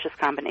a delicious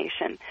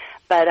combination.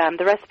 But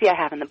the recipe I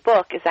have in the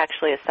book is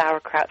actually a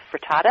sauerkraut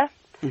frittata,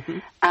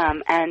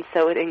 and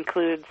so it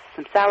includes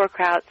some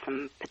sauerkraut,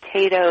 some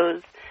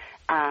potatoes,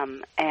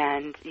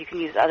 and you can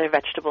use other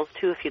vegetables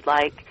too if you'd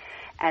like.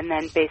 And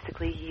then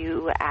basically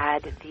you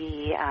add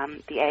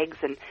the eggs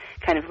and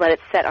kind of let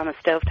it set on the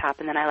stovetop,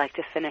 and then I like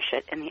to finish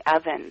it in the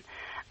oven.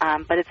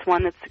 But it's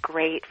one that's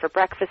great for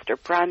breakfast or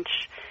brunch.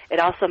 It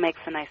also makes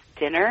a nice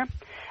dinner,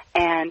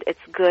 and it's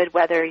good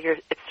whether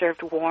it's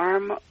served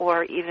warm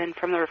or even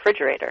from the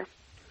refrigerator.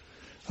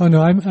 Oh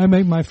no, I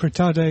make my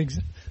frittata eggs.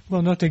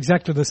 Well, not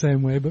exactly the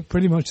same way, but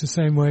pretty much the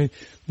same way.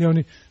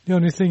 The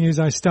only thing is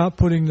I start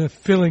putting the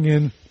filling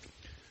in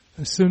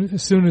as soon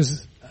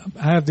as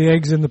I have the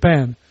eggs in the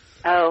pan.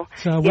 Oh,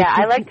 so yeah,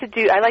 I like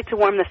to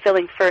warm the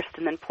filling first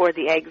and then pour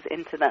the eggs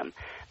into them.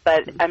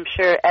 But I'm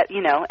sure,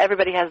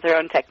 everybody has their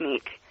own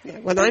technique. Yeah,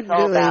 when it's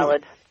all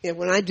valid. Yeah,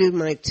 when I do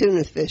my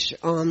tuna fish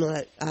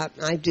omelet, I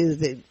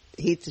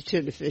heat the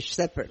tuna fish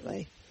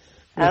separately.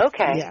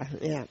 Okay.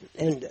 Yeah,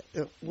 and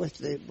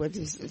with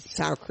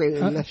sour cream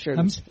and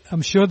mushrooms.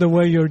 I'm sure the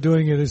way you're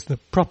doing it is the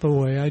proper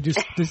way. I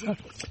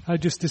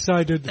just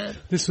decided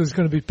this was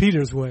going to be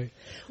Peter's way.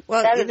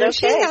 Well, that is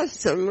she okay. has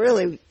some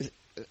really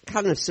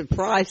kind of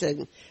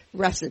surprising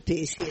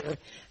recipes here.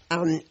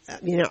 I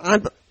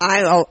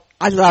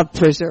love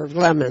preserved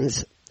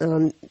lemons.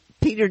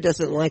 Peter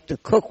doesn't like to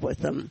cook with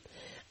them.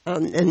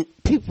 And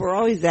people are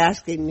always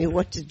asking me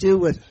what to do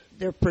with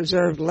their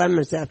preserved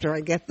lemons after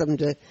I get them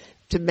to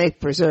make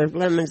preserved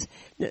lemons.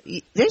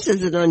 This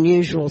is an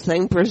unusual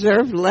thing.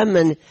 Preserved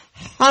lemon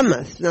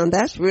hummus. Now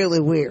that's really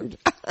weird.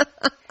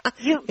 But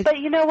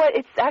you know what?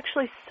 It's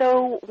actually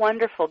so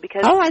wonderful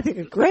because I think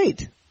it's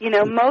great.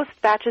 Most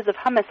batches of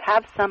hummus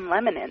have some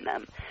lemon in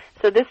them.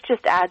 So this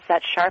just adds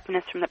that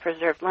sharpness from the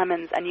preserved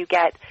lemons, and you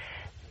get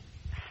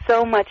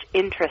so much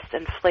interest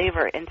and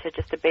flavor into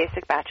just a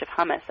basic batch of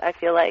hummus. I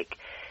feel like,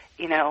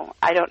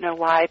 I don't know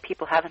why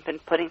people haven't been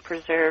putting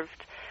preserved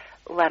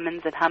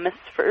lemons and hummus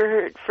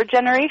for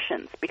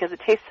generations, because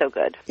it tastes so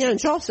good. Yeah,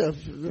 it's also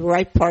the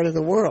right part of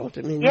the world.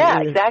 I mean,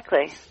 yeah,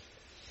 exactly.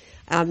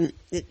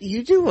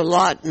 You do a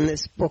lot in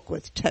this book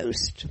with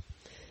toast.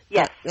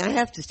 Yes. I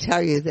have to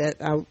tell you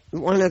that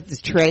one of the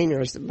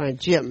trainers at my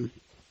gym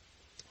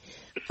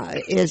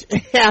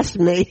asked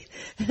me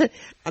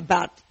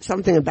about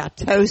something about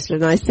toast,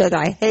 and I said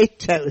I hate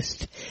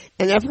toast.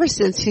 And ever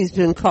since he's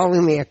been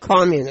calling me a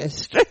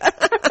communist.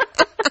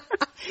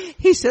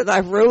 He said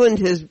I've ruined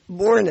his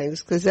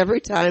mornings because every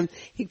time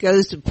he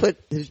goes to put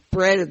his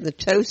bread in the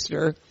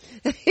toaster,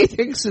 he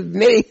thinks of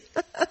me.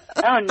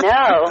 Oh,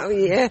 no. Oh,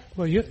 yeah.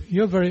 Well,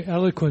 you're very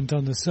eloquent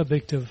on the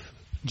subject of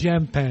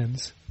jam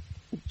pans.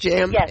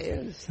 Jam Yes.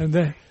 pans.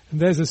 And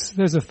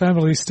there's a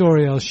family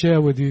story I'll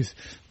share with you,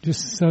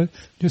 just so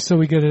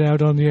we get it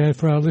out on the air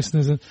for our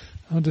listeners and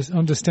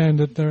understand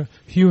that there are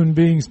human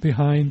beings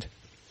behind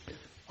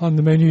on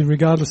the menu,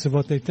 regardless of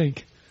what they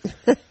think.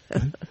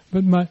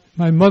 But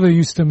my mother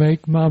used to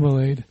make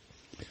marmalade,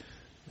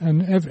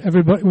 and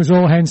everybody, it was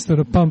all hands to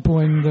the pump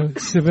when the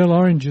Seville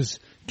oranges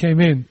came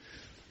in.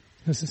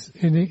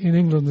 In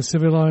England, the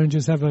Seville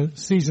oranges have a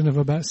season of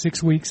about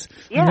 6 weeks,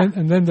 Yeah.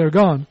 and then they're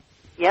gone.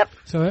 Yep.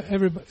 So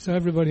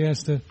everybody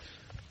has to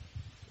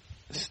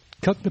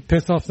cut the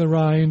pith off the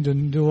rind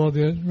and do all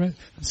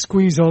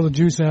squeeze all the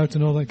juice out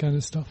and all that kind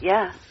of stuff.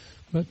 Yeah.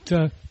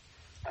 But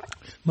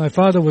my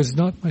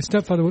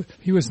stepfather,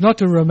 he was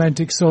not a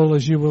romantic soul,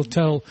 as you will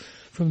tell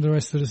from the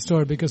rest of the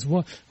story, because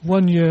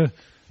one year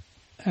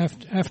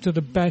after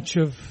the batch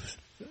of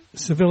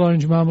Seville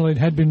orange marmalade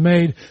had been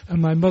made, and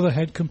my mother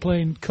had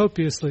complained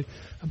copiously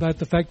about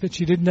the fact that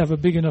she didn't have a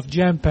big enough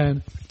jam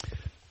pan,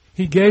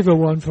 he gave her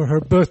one for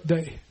her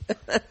birthday.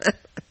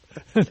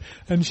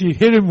 And she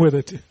hit him with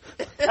it.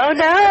 Oh,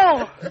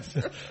 no.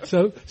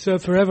 So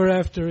forever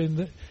after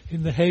in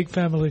the Haig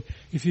family,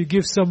 if you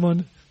give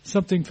someone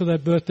something for their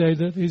birthday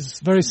that is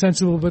very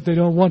sensible but they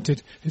don't want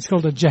it, it's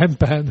called a jam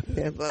pan.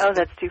 Yeah, well, Oh,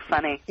 that's too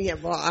funny. yeah,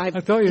 well, I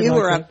thought you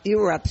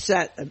were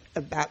upset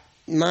about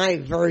my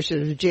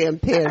version of jam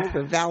pan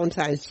for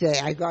Valentine's Day.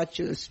 I got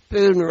you a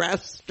spoon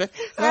rest.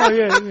 Oh,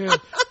 yeah.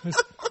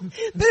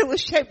 But it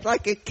was shaped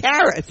like a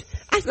carrot.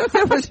 I thought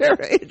that was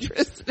very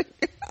interesting.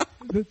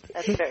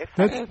 That's very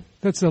funny.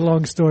 That's a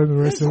long story,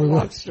 Marissa. That's a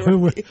long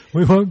story.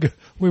 We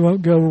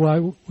won't go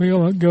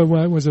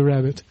why it was a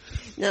rabbit.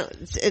 Now,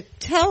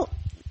 tell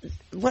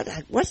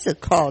what's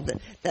it called?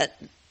 That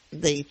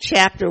the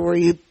chapter where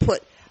you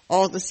put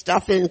all the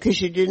stuff in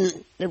because it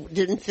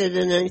didn't fit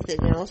in anything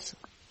else.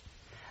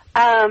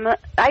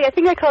 I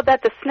think I called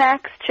that the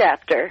snacks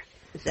chapter.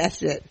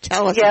 That's it.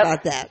 Tell us Yep.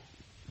 about that.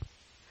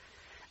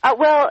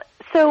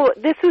 So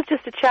this was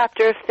just a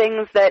chapter of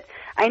things that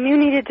I knew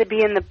needed to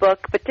be in the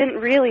book, but didn't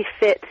really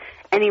fit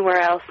anywhere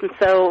else. And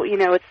so,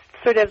 it's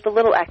sort of the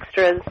little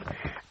extras,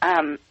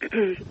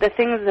 the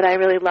things that I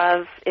really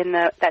love in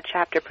that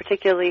chapter.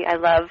 Particularly, I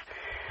love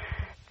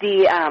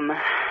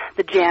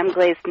the jam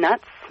glazed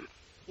nuts,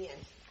 Yes.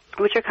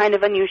 which are kind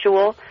of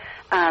unusual.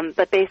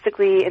 But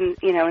basically,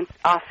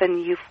 often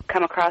you've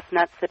come across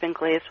nuts that have been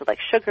glazed with like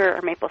sugar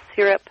or maple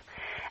syrup.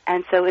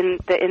 And so in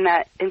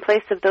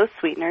place of those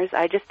sweeteners,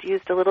 I just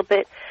used a little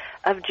bit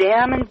of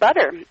jam and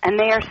butter, and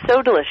they are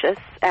so delicious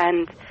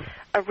and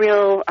a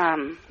real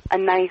a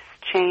nice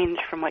change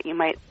from what you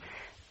might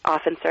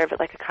often serve at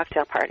like a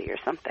cocktail party or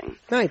something.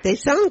 Right, they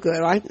sound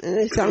good.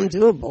 They sound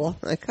doable.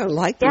 I kind of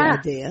like the Yeah.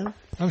 idea.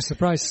 I'm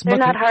surprised They're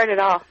not hard at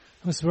all.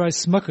 I'm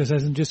surprised Smuckers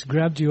hasn't just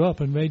grabbed you up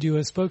and made you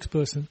a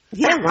spokesperson.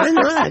 Yeah, why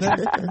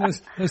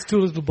not? Those two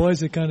little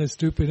boys are kind of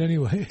stupid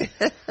anyway.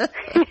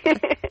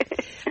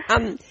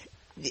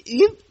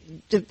 You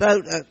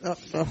devote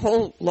a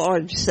whole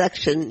large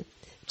section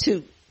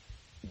to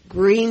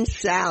green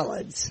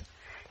salads.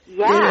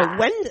 Yeah.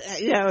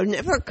 It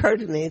never occurred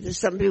to me that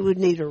somebody would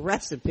need a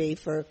recipe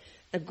for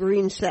a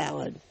green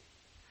salad.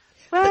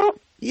 Well,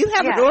 You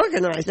have it yeah.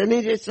 organized. I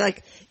mean, it's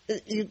like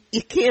you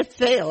can't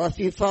fail if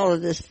you follow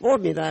this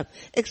formula.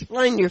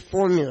 Explain your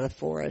formula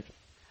for it.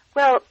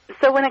 Well,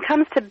 so when it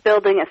comes to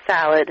building a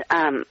salad,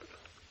 I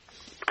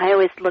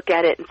always look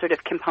at it in sort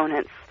of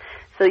components.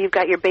 So you've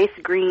got your base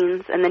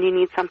greens, and then you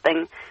need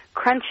something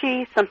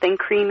crunchy, something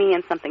creamy,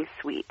 and something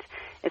sweet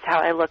is how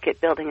I look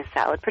at building a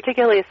salad,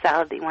 particularly a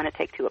salad that you want to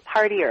take to a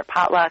party or a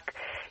potluck,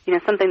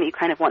 something that you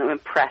kind of want to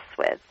impress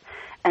with.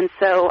 And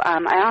so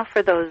I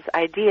offer those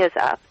ideas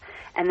up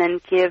and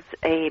then give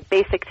a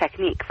basic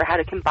technique for how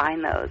to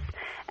combine those.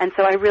 And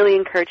so I really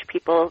encourage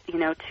people,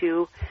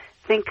 to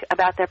think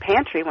about their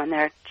pantry when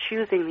they're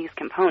choosing these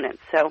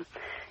components. So,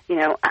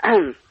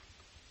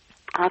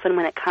 often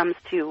when it comes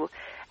to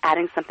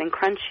adding something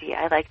crunchy,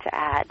 I like to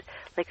add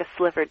like a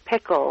slivered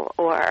pickle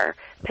or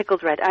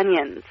pickled red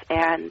onions.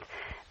 And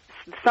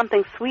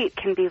something sweet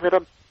can be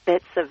little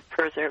bits of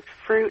preserved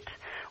fruit,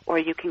 or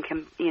you can,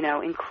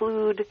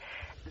 include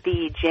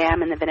the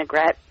jam and the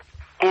vinaigrette.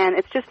 And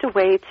it's just a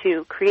way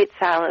to create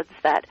salads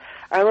that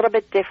are a little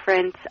bit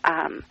different,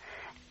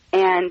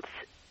 and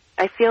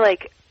I feel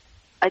like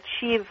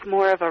achieve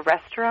more of a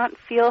restaurant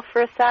feel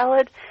for a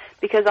salad,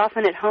 because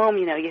often at home,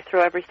 you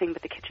throw everything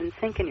but the kitchen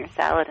sink in your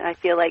salad, and I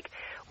feel like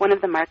one of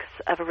the marks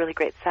of a really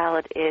great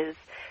salad is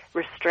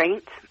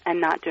restraint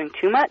and not doing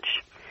too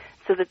much,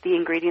 so that the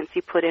ingredients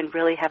you put in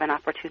really have an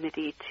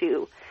opportunity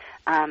to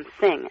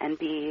sing and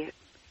be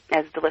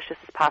as delicious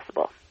as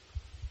possible.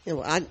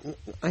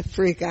 I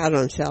freak out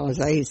on salads.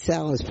 I eat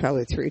salads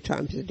probably 3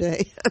 times a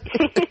day.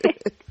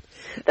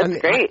 That's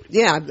great.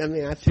 I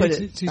put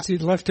it. It's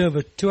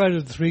leftover. 2 out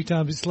of the 3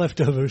 times it's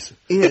leftovers.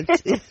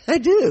 I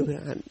do.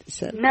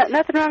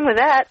 Nothing wrong with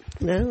that.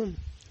 No.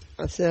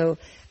 So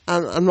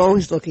I'm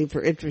always looking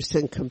for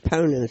interesting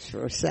components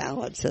for a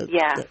salad. So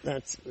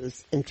that's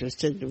was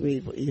interesting to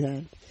read what you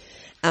had.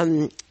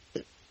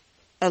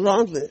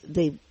 Along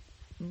the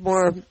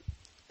more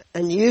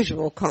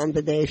unusual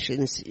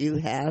combinations you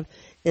have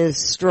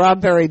is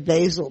strawberry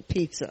basil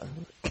pizza.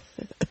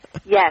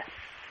 Yes.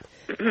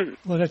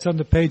 Well, that's on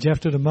the page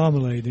after the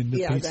marmalade in the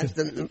pizza. Yeah, that's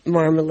the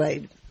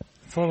marmalade.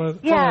 Follow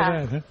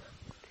that, huh?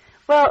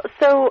 Well,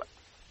 so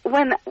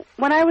when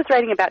I was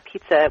writing about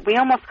pizza, we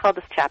almost called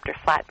this chapter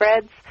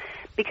Flatbreads,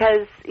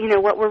 because,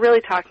 what we're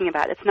really talking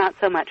about, it's not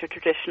so much a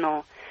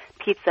traditional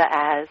pizza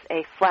as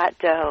a flat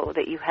dough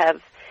that you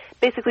have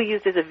basically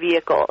used as a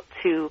vehicle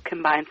to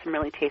combine some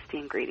really tasty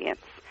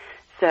ingredients.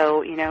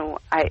 So,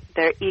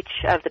 each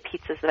of the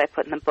pizzas that I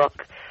put in the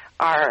book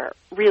are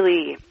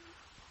really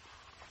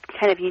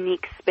kind of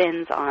unique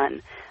spins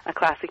on a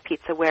classic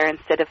pizza, where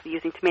instead of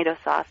using tomato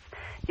sauce,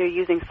 you're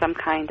using some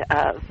kind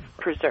of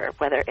preserve,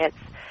 whether it's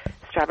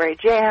strawberry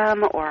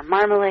jam or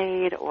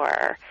marmalade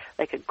or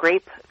like a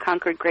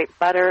Concord grape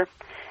butter.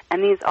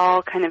 And these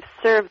all kind of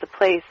serve the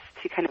place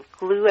to kind of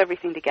glue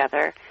everything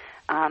together,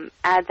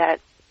 add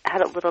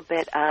a little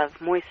bit of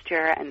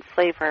moisture and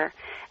flavor,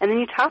 and then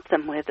you top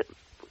them with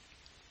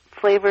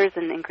flavors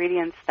and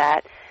ingredients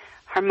that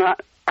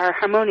are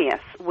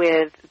harmonious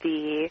with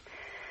the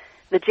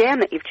jam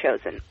that you've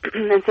chosen.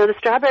 And so the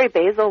strawberry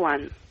basil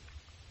one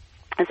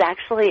is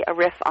actually a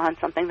riff on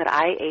something that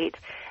I ate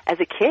as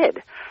a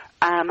kid.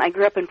 I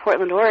grew up in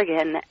Portland,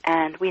 Oregon,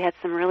 and we had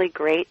some really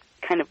great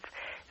kind of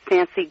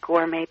fancy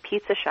gourmet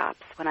pizza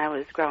shops when I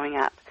was growing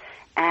up.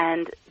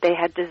 And they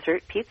had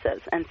dessert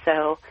pizzas. And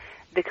so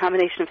the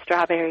combination of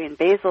strawberry and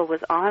basil was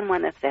on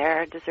one of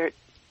their dessert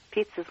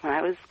pizzas when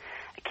I was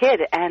a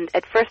kid. And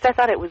at first I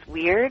thought it was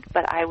weird,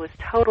 but I was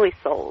totally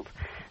sold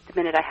the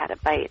minute I had a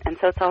bite. And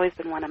so it's always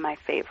been one of my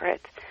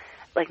favorite,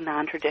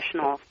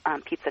 non-traditional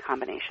pizza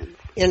combinations.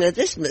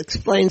 This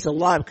explains a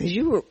lot, because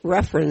you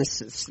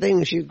referenced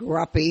things you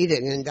grew up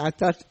eating, and I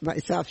thought to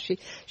myself,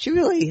 she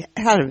really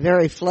had a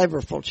very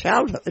flavorful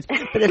childhood.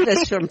 But if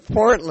it's from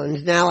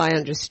Portland, now I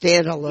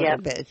understand a little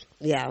bit.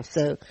 Yeah,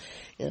 so,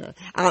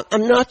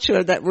 I'm not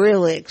sure that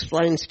really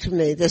explains to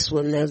me this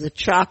one, though, the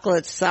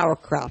chocolate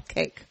sauerkraut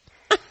cake.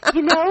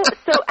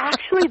 So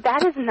actually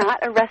that is not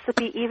a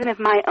recipe even of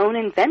my own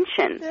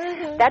invention.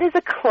 That is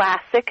a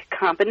classic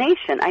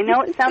combination. I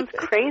know it sounds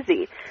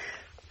crazy,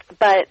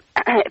 but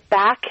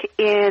back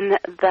in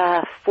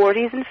the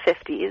 40s and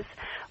 50s,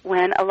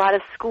 when a lot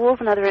of schools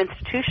and other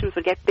institutions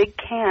would get big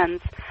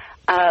cans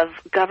of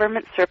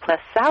government surplus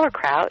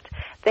sauerkraut,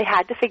 they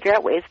had to figure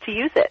out ways to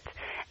use it.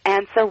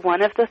 And so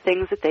one of the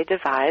things that they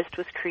devised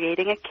was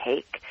creating a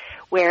cake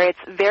where it's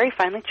very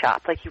finely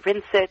chopped. Like, you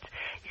rinse it,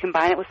 you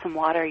combine it with some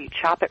water, you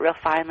chop it real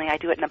finely. I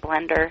do it in a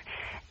blender,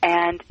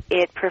 and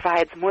it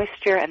provides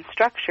moisture and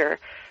structure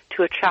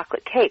to a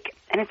chocolate cake.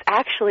 And it's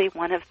actually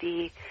one of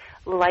the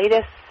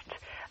lightest,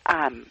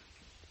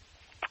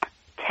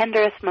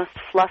 tenderest, most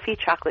fluffy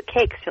chocolate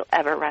cakes you'll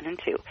ever run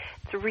into.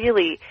 It's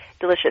really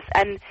delicious.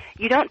 And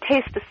you don't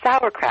taste the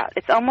sauerkraut.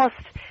 It's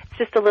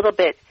just a little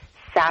bit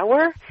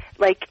sour,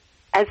 like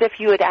as if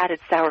you had added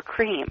sour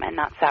cream and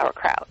not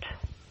sauerkraut.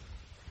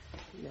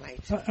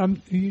 Right.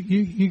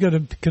 You got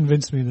to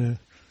convince me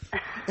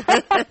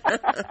there.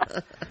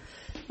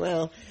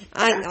 Well,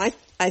 I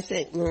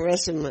think,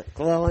 Marissa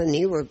McClellan,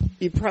 you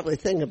probably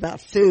think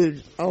about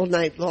food all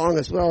night long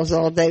as well as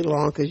all day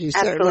long, because you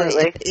Absolutely.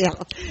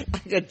 certainly, I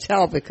could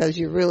tell, because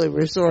you're really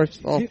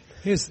resourceful.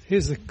 Here's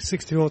a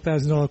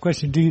 $64,000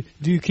 question. Do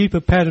you keep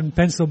a pad and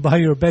pencil by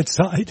your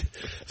bedside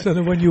so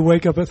that when you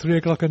wake up at 3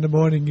 o'clock in the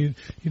morning, you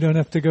don't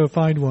have to go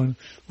find one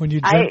when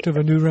you dreamt of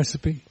a new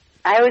recipe?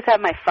 I always have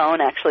my phone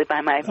actually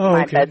by my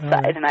bedside,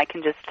 right. And I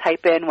can just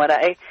type in what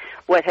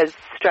has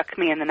struck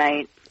me in the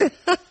night.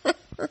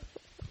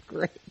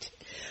 Great.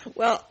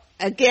 Well,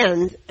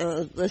 again,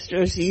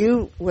 listeners,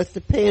 you with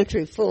the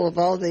pantry full of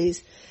all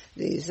these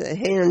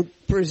hand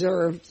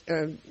preserved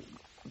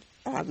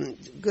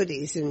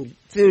goodies and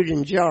food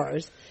in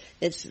jars.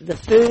 It's the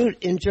Food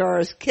in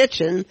Jars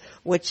Kitchen,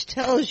 which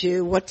tells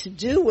you what to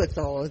do with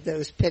all of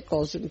those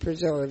pickles and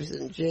preserves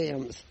and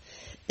jams.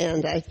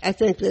 And I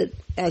think that,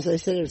 as I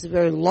said, it's a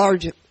very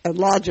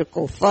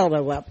logical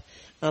follow-up,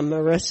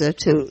 Marissa,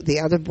 to the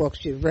other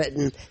books you've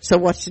written. So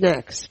what's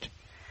next?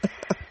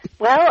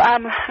 Well,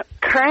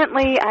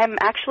 currently I'm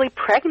actually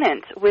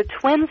pregnant with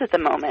twins at the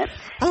moment.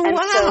 Oh, and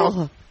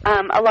wow. So,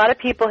 a lot of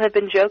people have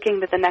been joking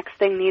that the next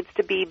thing needs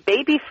to be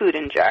baby food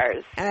in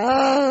jars.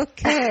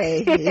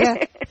 Okay,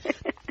 yeah.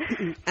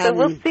 So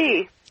we'll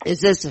see. Is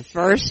this a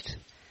first?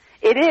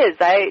 It is.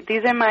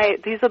 These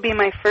will be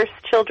my first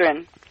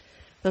children.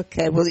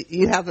 Okay, well,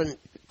 you haven't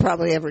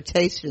probably ever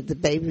tasted the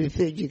baby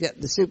food you get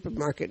in the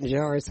supermarket in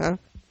jars, huh?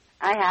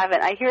 I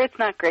haven't. I hear it's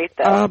not great,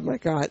 though. Oh, my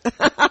God.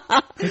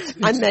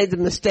 I made the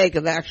mistake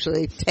of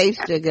actually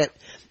tasting it.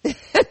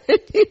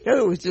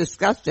 It was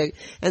disgusting.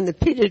 And the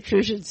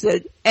pediatrician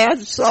said, add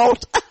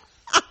salt.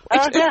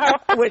 Oh, no.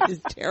 Which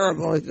is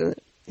terrible, isn't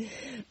it?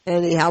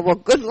 Anyhow, well,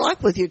 good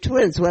luck with your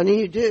twins. When do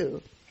you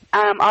do?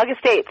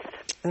 August 8th.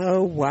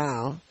 Oh,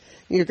 wow.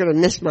 You're going to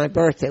miss my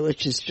birthday,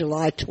 which is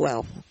July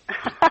 12th.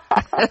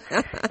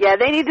 Yeah,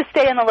 they need to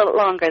stay in a little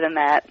longer than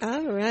that.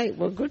 All right.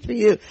 Well, good for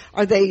you.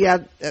 Are they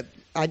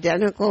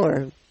identical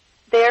or?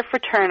 They're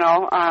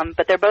fraternal,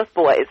 but they're both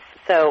boys.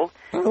 So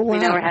we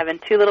know we're having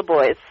two little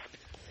boys.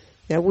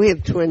 Yeah, we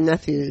have twin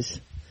nephews.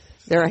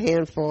 They're a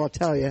handful, I'll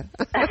tell you.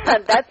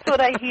 That's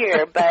what I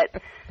hear, but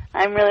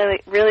I'm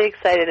really, really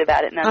excited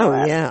about it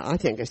nonetheless. Oh, yeah. I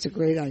think it's a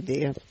great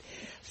idea.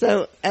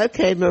 So,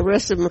 okay,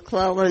 Marissa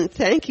McClellan,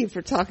 thank you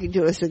for talking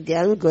to us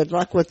again. Good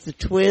luck with the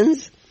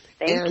twins.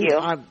 Thank you.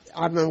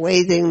 I'm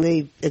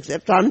awaiting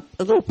except I'm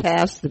a little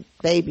past the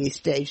baby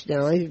stage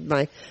now.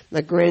 My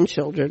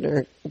grandchildren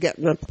are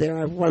getting up there.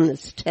 I have one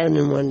that's 10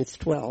 and one that's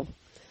 12.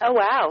 Oh,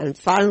 wow. And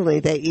finally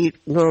they eat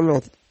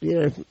normal,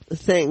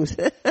 things.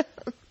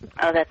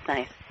 Oh, that's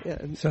nice. Yeah.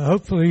 So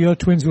hopefully your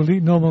twins will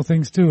eat normal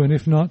things too, and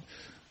if not,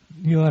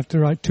 you'll have to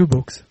write 2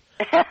 books.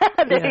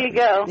 There you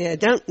go. Yeah,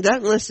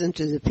 don't listen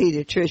to the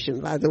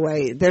pediatrician, by the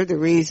way. They're the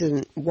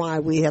reason why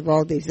we have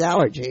all these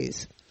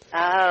allergies.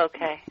 Oh,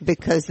 okay.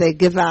 Because they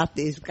give out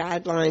these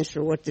guidelines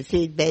for what to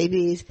feed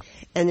babies,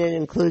 and it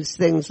includes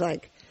things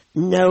like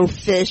no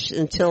fish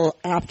until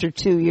after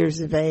 2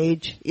 years of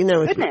age.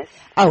 Goodness.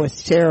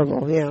 It's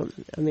terrible, yeah.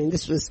 I mean,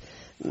 this was,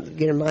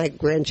 my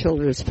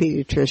grandchildren's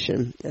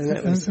pediatrician, and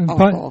it was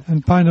awful.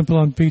 And pineapple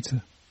on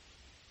pizza.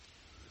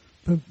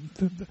 But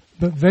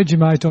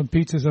Vegemite on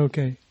pizza is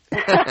okay.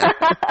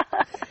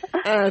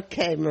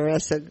 Okay,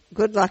 Marissa.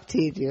 Good luck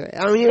to you, dear.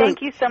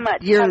 Thank you so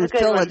much. You're Have in a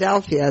good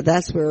Philadelphia. one.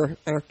 That's where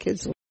our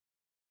kids live.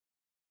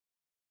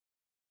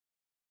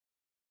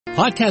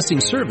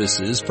 Podcasting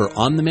services for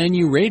On the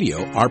Menu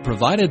Radio are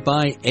provided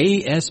by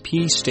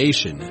ASP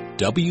Station.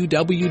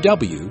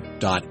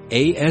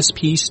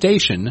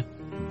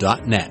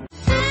 www.aspstation.net.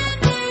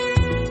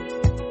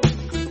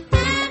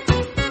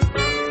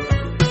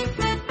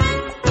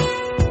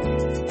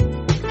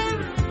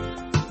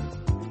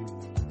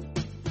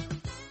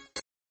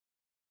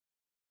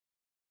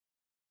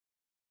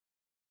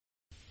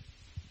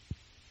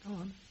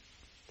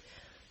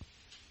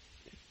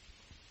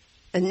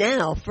 And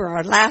now for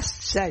our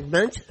last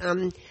segment,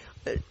 were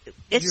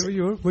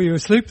you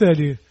asleep there,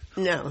 dear?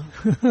 No.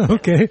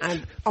 Okay.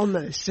 I'm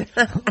almost.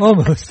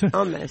 Almost.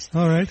 Almost.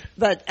 All right.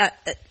 But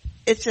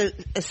it's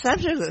a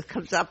subject that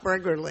comes up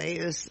regularly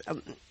is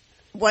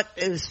what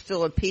is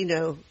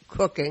Filipino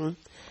cooking,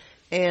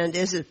 and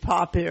is it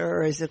popular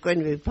or is it going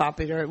to be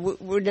popular?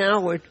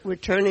 We're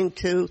turning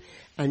to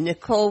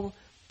Nicole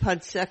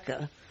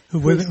Ponseca, who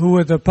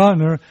with a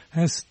partner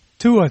has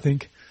 2, I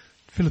think,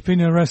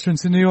 Filipino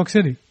restaurants in New York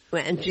City.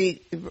 And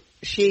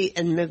she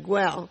and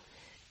Miguel,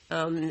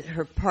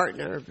 her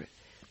partner,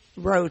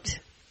 wrote,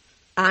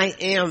 I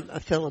am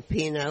a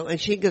Filipino, and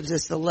she gives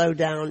us the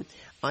lowdown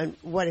on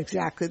what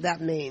exactly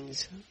that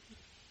means.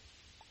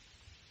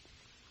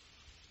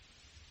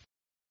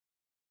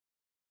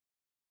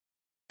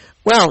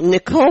 Well,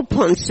 Nicole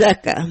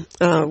Ponseca,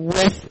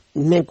 with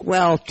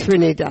Miguel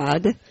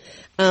Trinidad,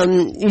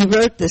 you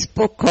wrote this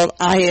book called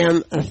I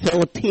Am a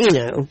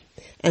Filipino,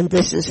 and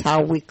This Is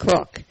How We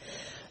Cook.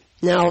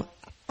 Now,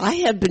 I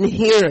have been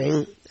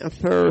hearing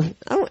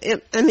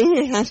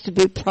it has to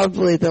be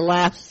probably the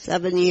last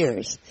 7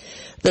 years,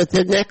 that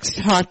the next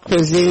hot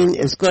cuisine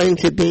is going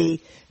to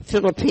be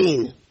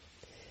Philippine.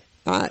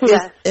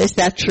 Yes. Is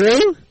that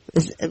true?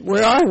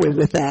 Where are we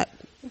with that?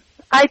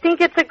 I think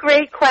it's a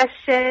great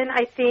question.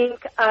 I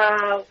think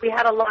we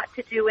had a lot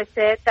to do with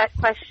it, that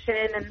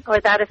question or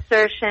that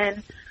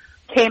assertion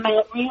came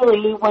out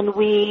really when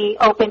we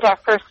opened our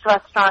first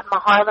restaurant,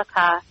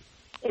 Maharlika,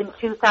 in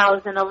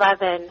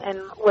 2011, and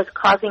was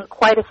causing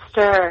quite a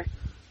stir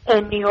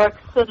in New York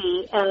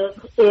City and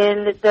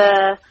in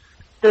the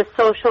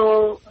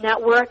social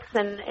networks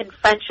and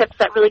friendships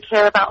that really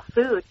care about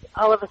food.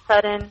 All of a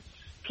sudden,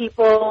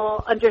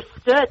 people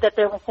understood that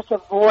there was such a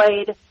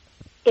void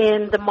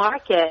in the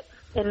market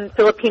in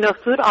Filipino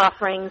food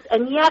offerings,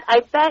 and yet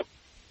I bet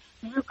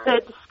you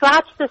could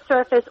scratch the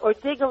surface or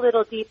dig a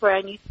little deeper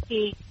and you'd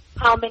see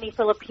how many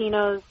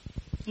Filipinos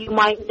you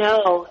might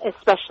know,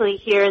 especially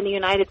here in the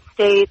United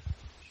States.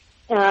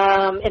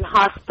 In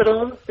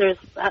hospitals, there's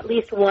at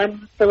least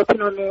one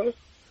Filipino nurse.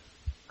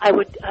 I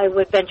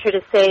would venture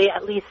to say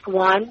at least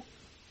one.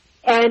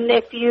 And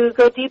if you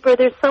go deeper,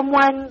 there's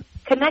someone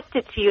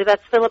connected to you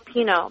that's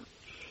Filipino.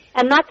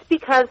 And that's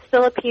because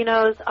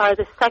Filipinos are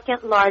the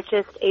second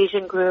largest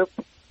Asian group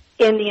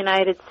in the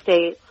United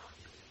States.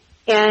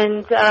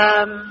 And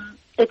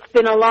it's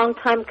been a long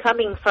time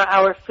coming for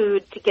our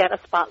food to get a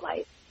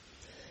spotlight.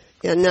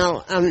 Yeah,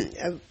 now,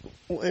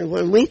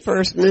 when we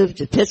first moved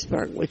to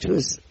Pittsburgh, which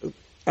was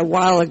a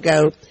while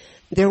ago,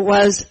 there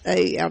was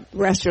a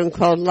restaurant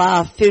called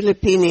La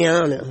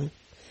Filipiniana.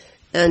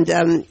 And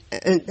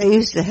they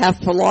used to have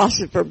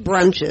philosopher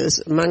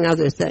brunches, among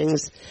other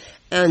things.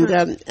 And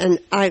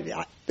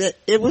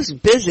it was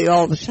busy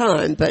all the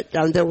time, but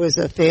there was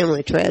a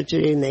family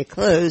tragedy and they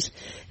closed,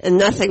 and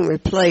nothing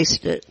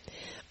replaced it.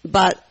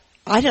 But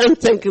I don't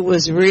think it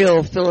was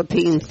real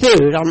Philippine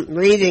food. I'm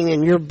reading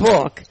in your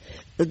book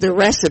the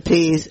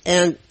recipes,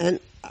 and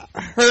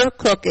her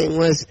cooking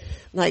was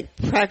like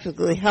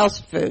practically health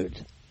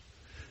food.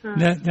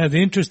 Now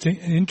the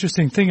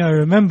interesting thing I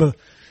remember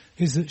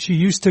is that she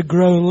used to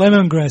grow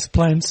lemongrass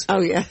plants.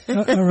 Oh yeah,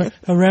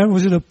 around,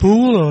 was it a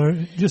pool or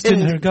just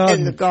in her garden?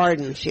 In the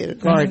garden, she had a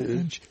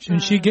garden.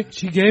 And she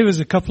gave us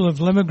a couple of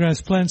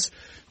lemongrass plants,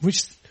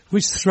 which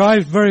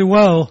thrived very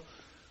well,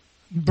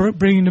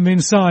 bringing them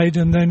inside.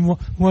 And then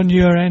one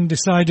year Anne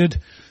decided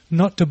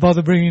not to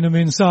bother bringing them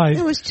inside.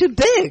 It was too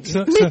big.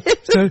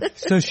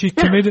 So she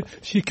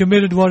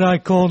committed what I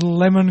called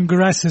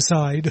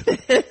lemongrassicide.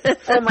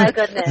 Oh my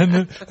goodness!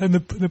 And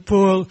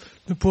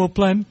the poor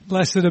plant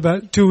lasted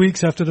about 2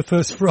 weeks after the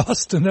first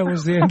frost, and that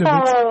was the end of it.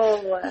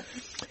 Oh.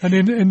 And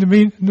in the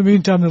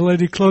meantime, the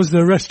lady closed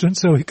their restaurant,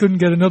 so he couldn't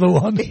get another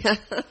one. Yeah.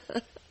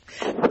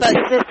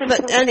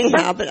 But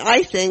anyhow,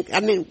 I think,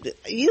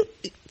 you,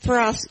 for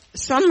us,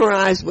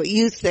 summarize what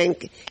you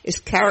think is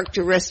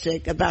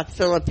characteristic about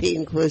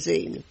Philippine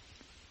cuisine.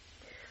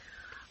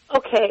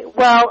 Okay,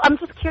 well, I'm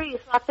just curious.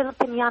 La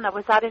Filipiniana,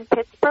 was that in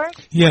Pittsburgh?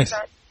 Yes.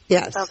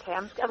 Yes. Okay,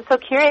 I'm so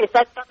curious.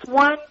 That's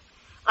one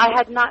I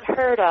had not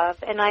heard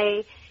of, and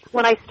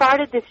when I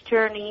started this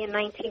journey in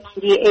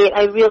 1998,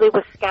 I really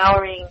was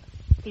scouring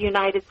the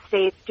United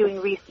States, doing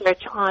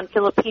research on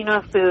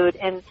Filipino food,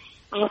 and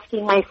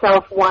asking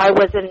myself why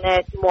wasn't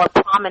it more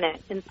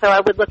prominent. And so I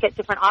would look at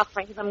different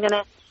offerings. I'm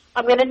gonna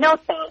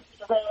note that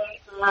because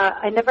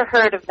I never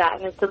heard of that,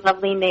 and it's a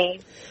lovely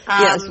name.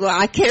 Yes, well,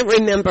 I can't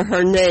remember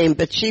her name,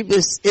 but she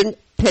was in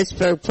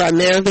Pittsburgh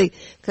primarily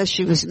because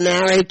she was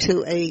married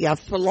to a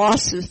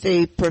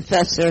philosophy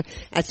professor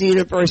at the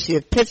University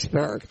of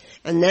Pittsburgh,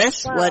 and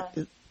that's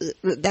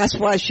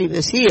why she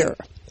was here.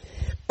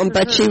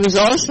 But she was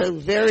also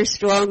very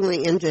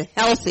strongly into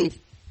healthy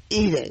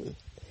eating.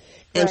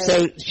 And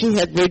so she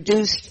had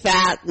reduced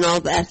fat and all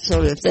that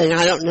sort of thing.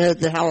 I don't know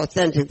how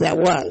authentic that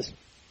was.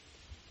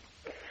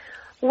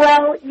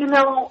 Well,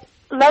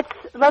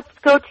 let's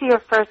go to your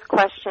first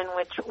question,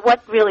 which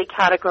what really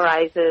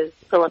categorizes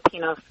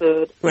Filipino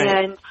food. Right.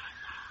 And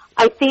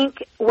I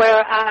think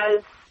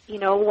whereas,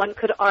 one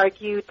could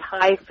argue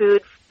Thai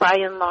food, by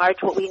and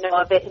large, what we know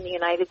of it in the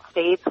United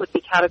States would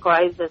be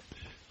categorized as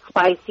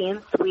spicy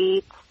and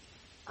sweet.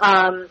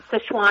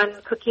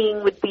 Sichuan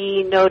cooking would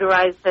be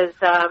notarized as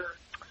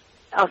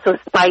also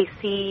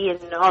spicy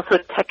and also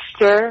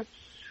texture.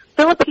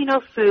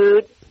 Filipino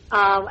food,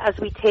 as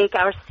we take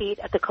our seat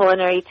at the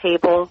culinary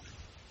table,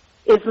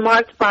 is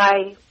marked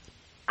by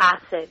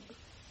acid,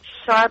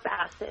 sharp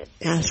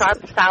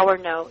sour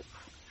notes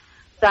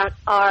that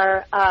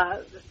are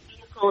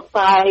vehicled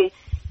by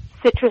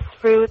citrus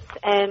fruits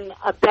and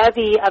a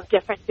bevy of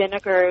different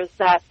vinegars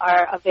that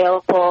are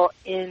available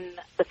in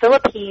the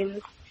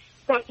Philippines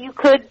that you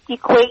could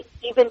equate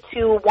even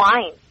to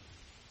wine.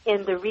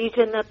 In the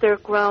region that they're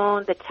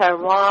grown, the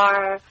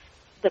terroir,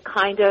 the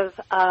kind of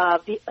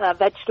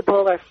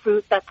vegetable or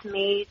fruit that's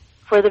made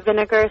for the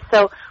vinegar.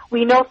 So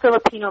we know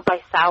Filipino by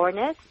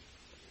sourness,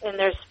 and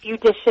there's few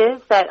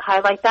dishes that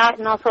highlight that.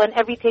 And also on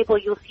every table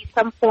you'll see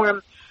some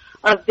form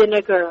of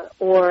vinegar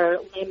or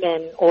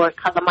lemon or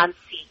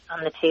calamansi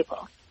on the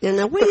table. Yeah,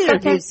 now we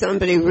interviewed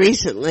somebody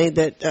recently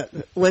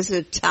that, was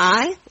it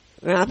Thai,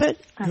 Robert?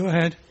 Go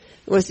ahead.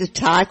 Was it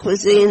Thai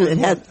cuisine that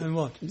had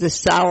the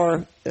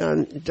sour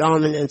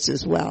dominance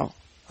as well?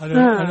 I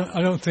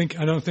don't think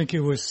it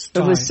was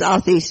Thai. It was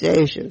Southeast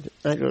Asian.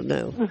 I don't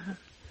know. Mm-hmm.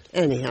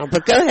 Anyhow,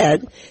 but go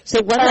ahead.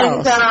 So what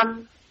else?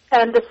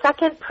 And the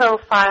second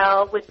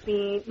profile would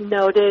be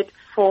noted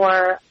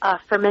for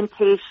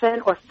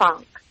fermentation or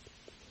funk.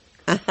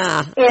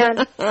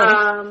 And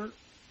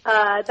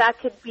that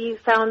could be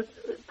found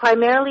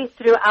primarily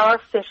through our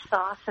fish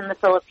sauce in the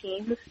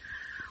Philippines,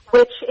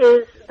 which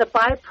is the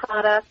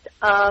byproduct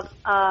of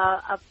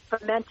a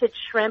fermented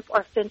shrimp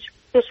or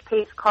fish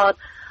paste called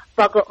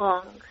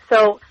bagoong.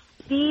 So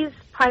these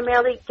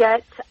primarily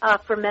get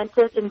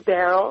fermented in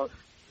barrels,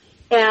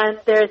 and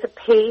there's a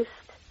paste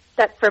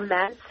that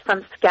ferments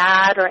from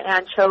scad or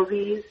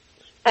anchovies,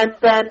 and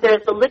then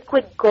there's the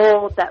liquid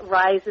gold that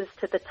rises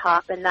to the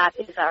top, and that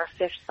is our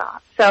fish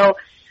sauce. So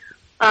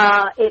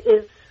it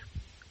is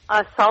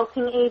a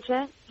salting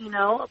agent,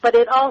 but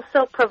it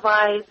also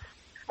provides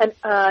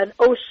an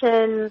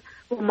ocean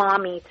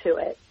umami to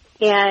it.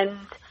 And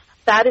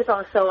that is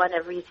also on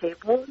every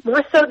table,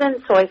 more so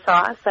than soy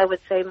sauce, I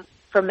would say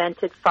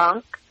fermented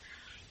funk.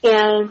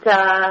 And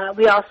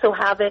we also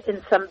have it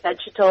in some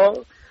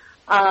vegetal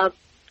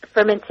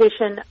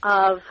fermentation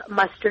of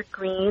mustard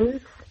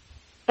greens.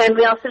 And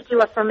we also do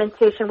a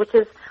fermentation which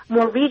is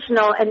more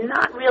regional and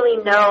not really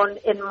known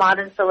in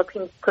modern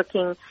Philippine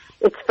cooking.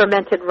 It's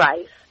fermented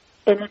rice,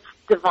 and it's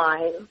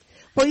divine.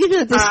 Well,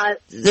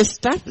 the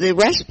stuff, the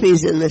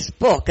recipes in this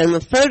book and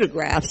the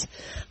photographs,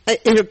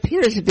 it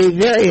appears to be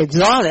very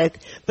exotic,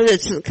 but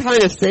it's the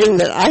kind of thing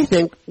that I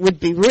think would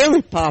be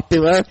really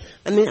popular.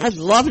 I mean, I'd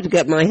love to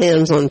get my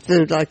hands on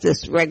food like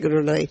this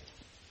regularly.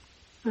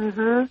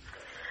 Yeah,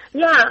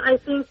 I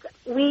think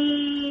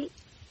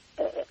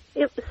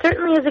it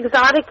certainly is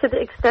exotic to the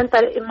extent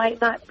that it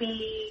might not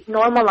be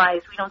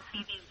normalized. We don't see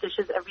these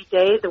dishes every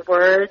day. The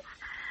words,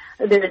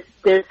 there's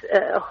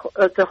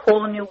a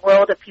whole new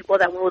world of people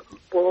that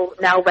will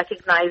now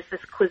recognize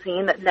this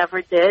cuisine that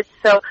never did.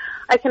 So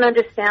I can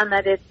understand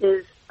that it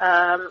is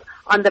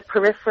on the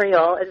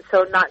peripheral and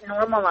so not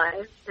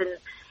normalized and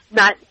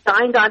not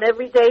dined on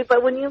every day.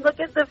 But when you look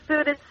at the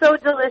food, it's so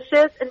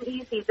delicious and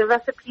easy. The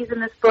recipes in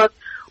this book,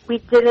 we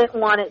didn't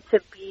want it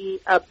to be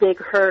a big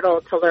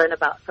hurdle to learn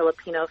about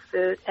Filipino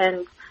food.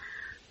 And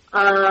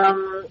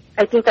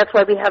I think that's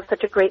why we have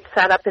such a great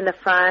setup in the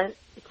front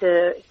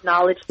to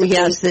acknowledge the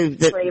flavors.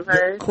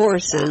 The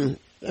course and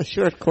a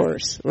short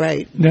course,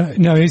 right?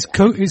 No, is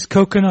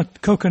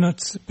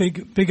coconut's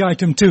big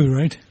item too,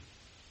 right?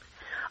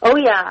 Oh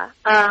yeah,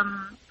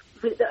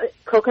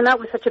 coconut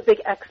was such a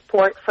big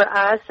export for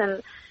us,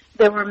 and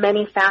there were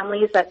many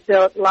families that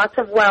built lots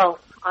of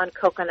wealth on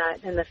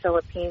coconut in the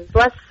Philippines.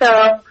 Less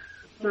so,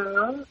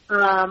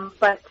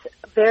 but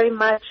very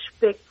much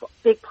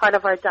big part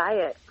of our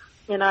diet,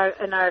 in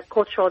our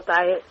cultural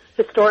diet,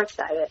 historic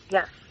diet.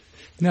 Yes.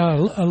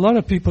 Now, a lot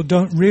of people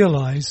don't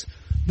realize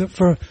that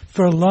for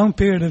a long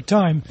period of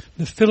time,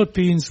 the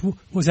Philippines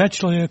was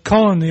actually a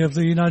colony of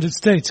the United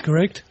States,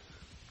 correct?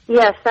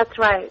 Yes, that's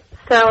right.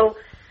 So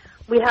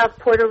we have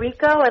Puerto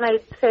Rico, and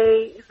I'd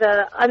say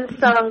the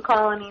unsung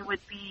colony would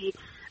be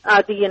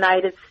the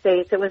United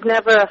States. It was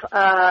never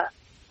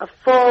a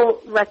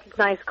full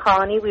recognized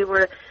colony. We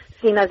were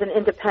seen as an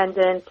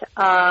independent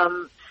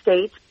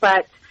state,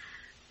 but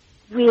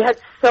we had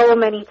so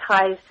many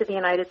ties to the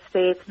United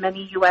States,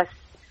 many U.S.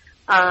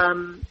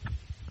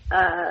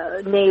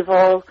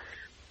 Naval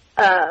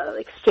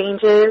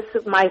exchanges.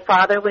 My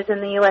father was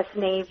in the U.S.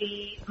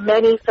 Navy.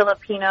 Many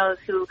Filipinos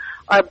who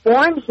are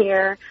born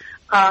here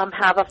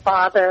have a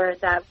father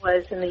that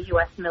was in the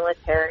U.S.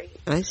 military.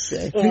 I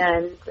see.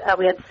 And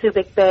we had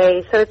Subic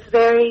Bay. So it's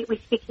we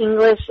speak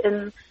English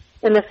in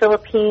the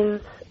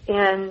Philippines,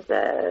 and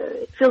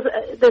it feels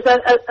there's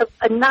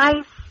a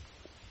nice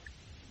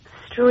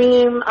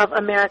stream of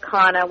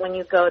Americana when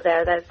you go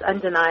there that's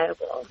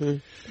undeniable.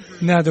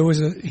 Mm-hmm. Now, there was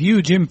a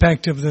huge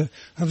impact of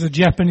the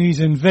Japanese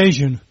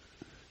invasion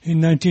in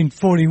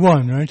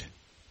 1941, right?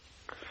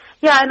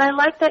 Yeah, and I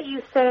like that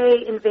you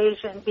say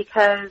invasion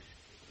because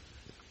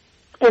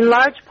in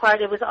large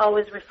part it was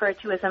always referred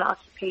to as an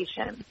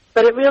occupation,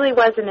 but it really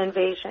was an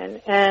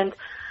invasion. And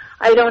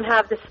I don't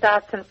have the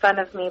stats in front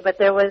of me, but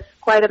there was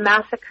quite a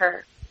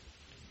massacre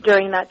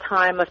during that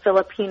time of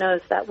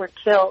Filipinos that were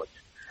killed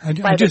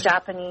by the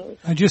Japanese.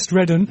 I just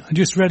read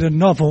a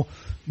novel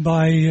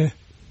by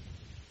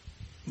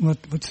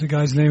what's the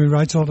guy's name who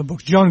writes all the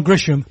books? John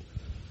Grisham.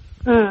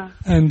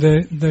 And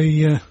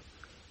you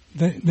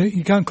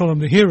can't call him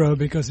the hero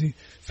because he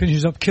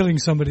finishes up killing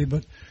somebody,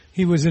 but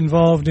he was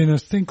involved in a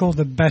thing called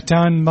the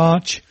Bataan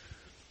March.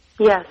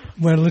 Yes.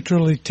 Where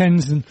literally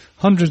tens and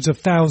hundreds of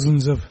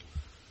thousands of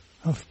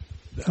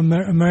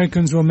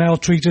Americans were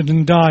maltreated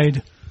and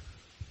died.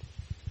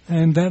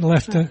 And that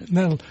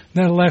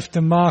left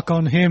a mark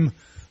on him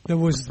that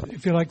was,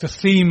 if you like, the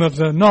theme of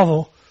the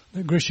novel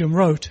that Grisham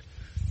wrote.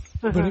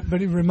 But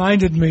it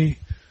reminded me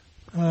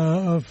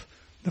of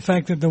the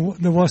fact that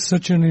there was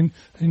such an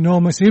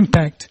enormous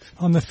impact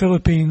on the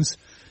Philippines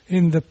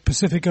in the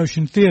Pacific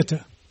Ocean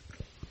theater.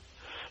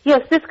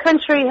 Yes, this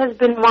country has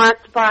been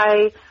marked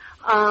by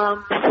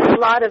a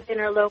lot of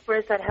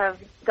interlopers that have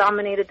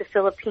dominated the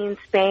Philippines,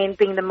 Spain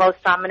being the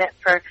most dominant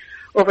for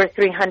over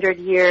 300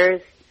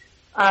 years.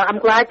 I'm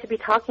glad to be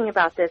talking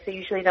about this. I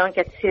usually don't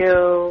get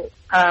to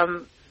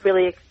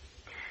really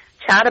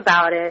chat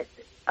about it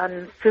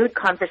on food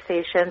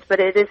conversations, but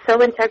it is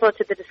so integral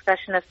to the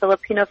discussion of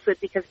Filipino food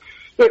because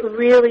it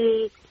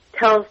really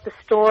tells the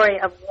story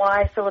of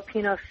why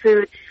Filipino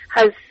food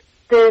has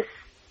this,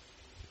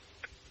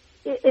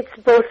 it's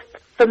both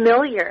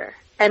familiar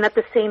and at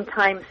the same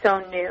time so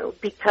new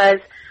because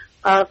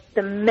of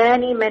the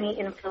many, many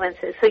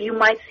influences. So you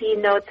might see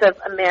notes of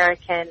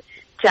American,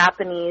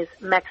 Japanese,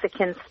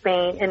 Mexican,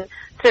 Spain, and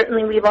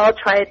certainly we've all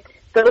tried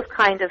those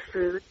kind of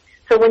foods.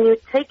 So when you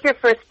take your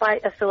first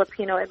bite of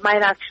Filipino, it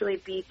might actually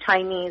be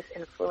Chinese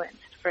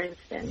influenced, for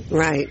instance.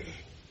 Right.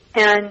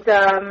 And,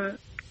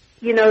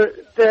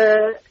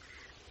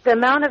 the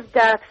amount of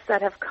deaths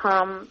that have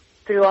come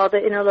through all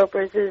the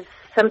interlopers is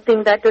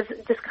something that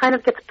just kind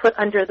of gets put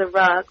under the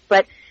rug.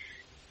 But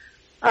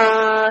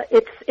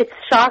it's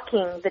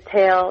shocking, the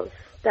tales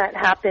that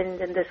happened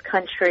in this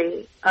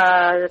country,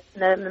 the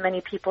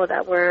many people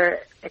that were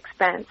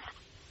expensed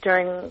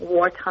during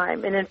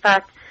wartime. And in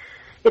fact,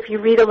 if you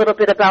read a little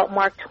bit about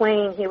Mark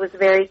Twain, he was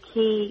very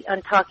key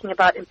on talking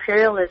about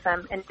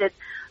imperialism and did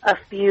a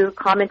few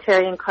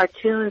commentary and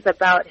cartoons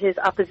about his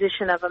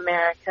opposition of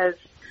America's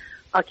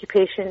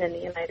occupation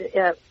in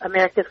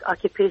America's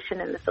occupation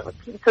in the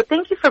Philippines. So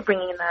thank you for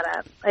bringing that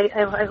up.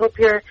 I hope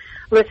your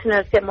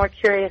listeners get more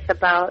curious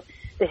about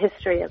the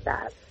history of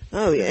that.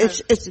 Oh, yeah.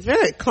 It's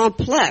very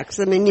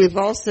complex. I mean, you've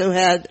also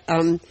had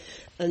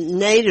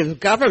native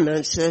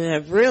governments that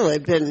have really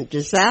been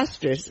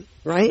disasters,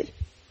 right?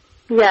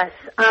 Yes.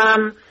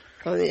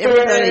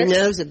 Everybody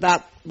knows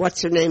about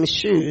what's her name's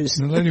shoes.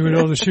 The lady with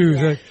all the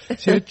shoes.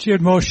 She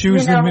had more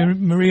shoes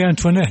than Marie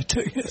Antoinette,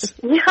 I guess.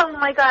 Yeah, oh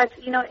my gosh.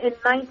 In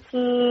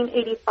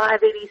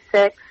 1985,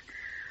 86,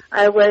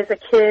 I was a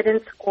kid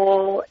in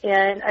school,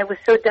 and I was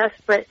so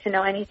desperate to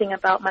know anything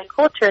about my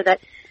culture that,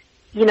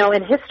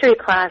 in history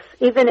class,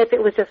 even if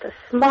it was just a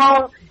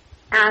small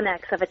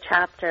annex of a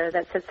chapter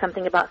that said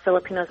something about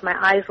Filipinos, my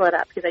eyes lit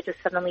up because I just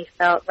suddenly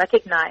felt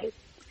recognized.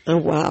 Oh,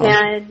 wow.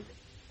 And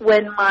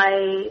when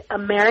my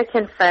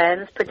American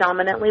friends,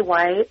 predominantly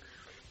white,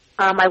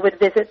 I would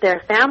visit their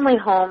family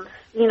homes,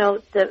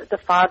 the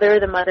father,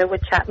 the mother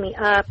would chat me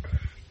up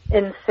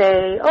and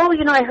say, oh,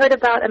 I heard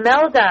about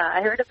Imelda.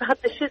 I heard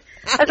about the shoes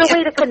as a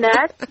way to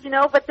connect, but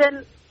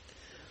then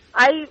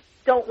I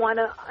don't want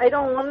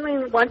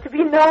to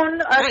be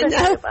known.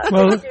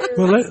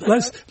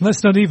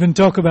 Let's not even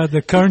talk about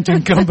the current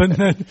incumbent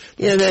then.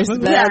 Yeah, there's a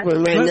bad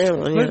one right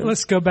now. Yeah.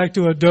 Let's go back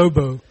to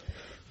adobo.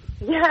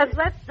 Yes,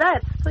 let's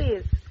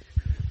please.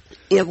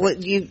 Yeah,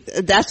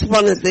 that's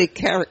one of the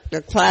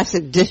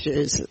classic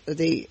dishes.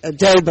 The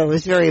adobo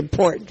is very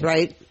important,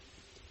 right?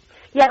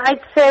 Yeah,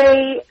 I'd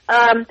say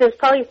there's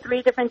probably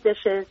 3 different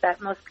dishes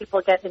that most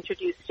people get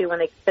introduced to when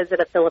they visit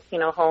a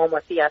Filipino home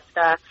or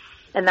fiesta,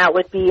 and that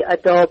would be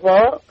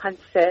adobo,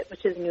 pancit,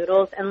 which is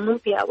noodles, and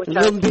lumpia, which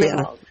are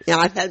noodles. Yeah,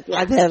 I've had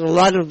a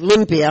lot of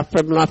lumpia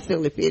from La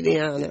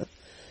Filipiniana.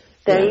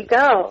 There you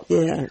go.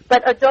 Yeah.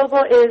 But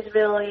adobo is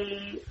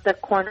really the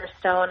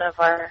cornerstone of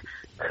our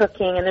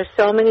cooking, and there's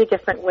so many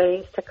different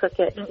ways to cook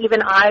it. And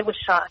even I was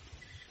shocked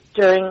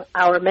during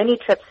our many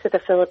trips to the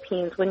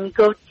Philippines. When you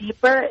go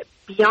deeper,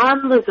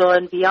 beyond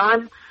Luzon,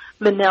 beyond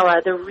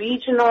Manila, the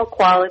regional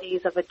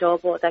qualities of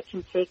adobo that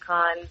can take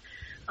on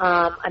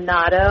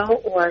annatto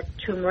or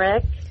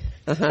turmeric,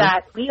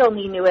 that we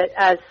only knew it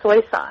as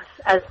soy sauce,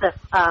 as the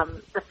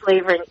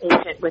flavoring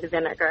agent with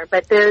vinegar.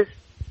 But there's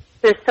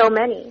so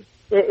many.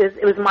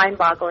 It was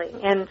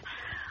mind-boggling. And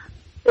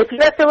if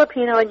you're a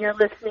Filipino and you're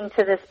listening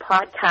to this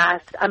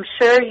podcast, I'm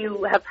sure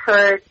you have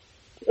heard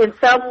in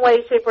some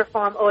way, shape, or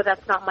form, oh,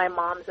 that's not my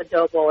mom's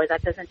adobo, or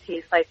that doesn't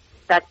taste like,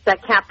 that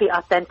can't be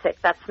authentic.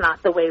 That's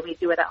not the way we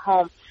do it at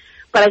home.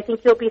 But I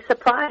think you'll be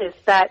surprised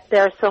that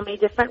there are so many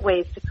different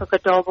ways to cook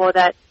adobo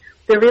that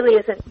there really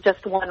isn't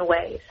just one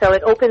way. So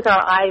it opens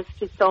our eyes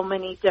to so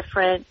many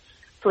different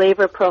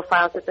flavor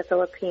profiles that the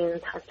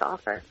Philippines has to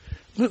offer.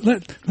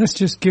 Let's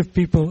just give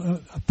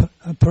people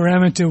a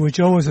parameter which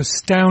always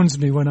astounds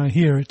me when I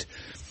hear it.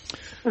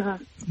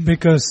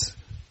 Because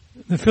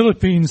the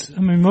Philippines, I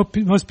mean,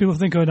 most people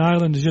think of an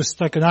island as just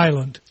like an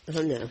island.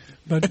 Oh, no.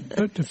 But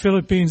the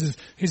Philippines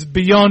is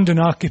beyond an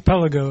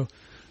archipelago.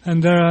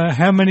 And there are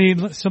how many,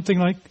 something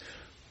like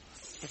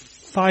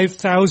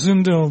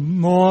 5,000 or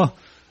more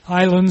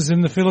islands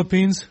in the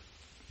Philippines?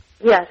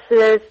 Yes,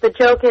 the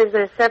joke is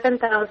there's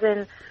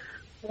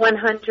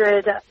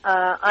 7,100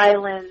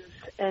 islands,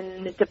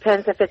 and it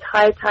depends if it's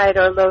high tide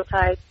or low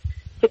tide.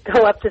 It could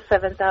go up to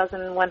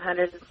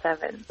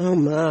 7,107. Oh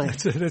my,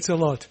 that's a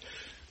lot.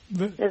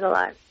 There's a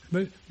lot.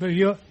 But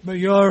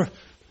you're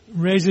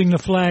raising the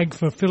flag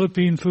for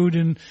Philippine food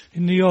in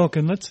New York,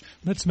 and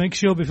let's make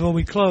sure before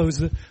we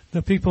close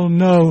that people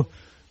know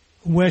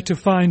where to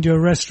find your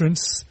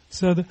restaurants,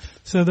 so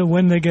that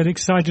when they get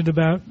excited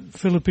about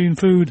Philippine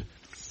food,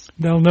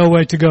 they'll know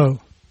where to go.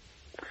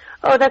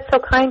 Oh, that's so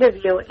kind of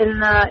you.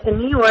 In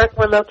New York,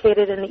 we're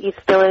located in the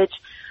East Village.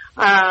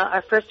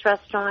 Our first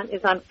restaurant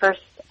is on First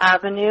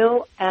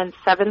Avenue and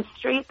 7th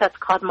Street. That's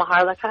called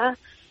Maharlika.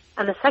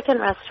 And the second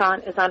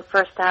restaurant is on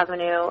First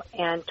Avenue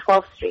and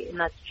 12th Street, and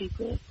that's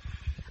Jeepney.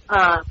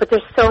 But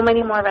there's so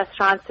many more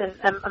restaurants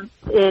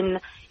in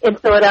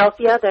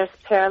Philadelphia. There's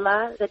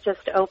Perla that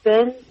just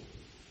opened.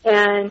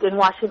 And in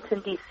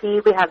Washington, D.C.,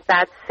 we have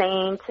Bad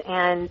Saint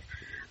and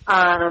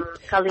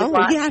Kaliwa. Oh,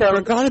 yeah, I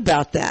forgot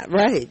about that.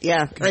 Right,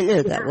 yeah, I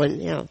know that one,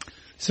 yeah.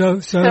 So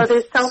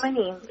there's so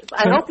many.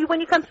 I hope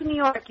when you come to New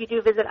York, you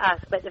do visit us.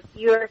 But if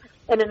you're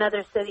in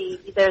another city,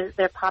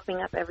 they're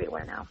popping up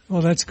everywhere now.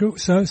 Well, that's cool.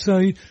 So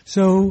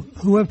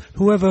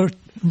whoever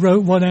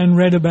wrote what Anne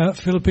read about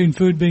Philippine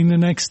food being the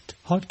next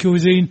hot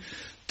cuisine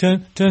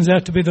turns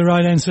out to be the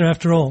right answer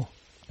after all.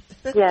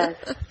 Yes.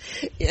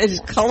 It's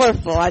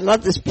colorful. I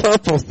love this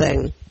purple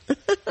thing.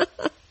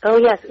 Oh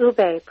yes,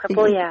 ube,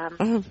 purple yam.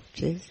 Oh,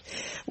 jeez.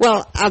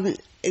 Well,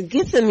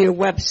 give them your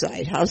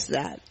website. How's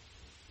that?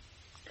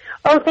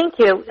 Oh, thank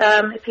you.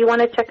 If you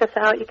want to check us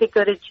out, you could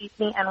go to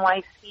Jeepney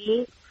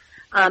NYC.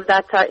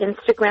 That's our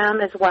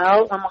Instagram as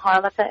well,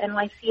 Maharlika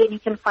NYC, and you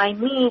can find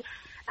me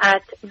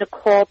at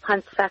Nicole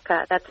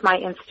Ponseca. That's my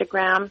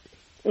Instagram.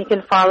 You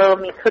can follow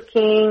me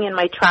cooking and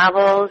my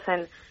travels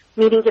and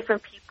meeting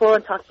different people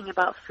and talking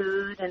about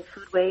food and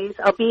foodways.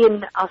 I'll be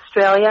in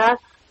Australia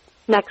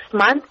next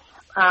month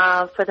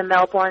for the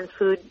Melbourne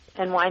Food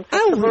and Wine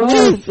Festival.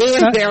 Oh, we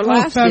were there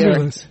last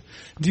fabulous. year.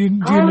 Do you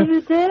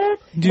you did?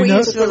 Do you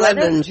used to live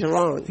in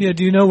Geelong. Yeah,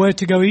 do you know where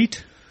to go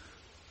eat?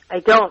 I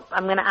don't.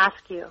 I'm going to ask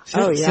you.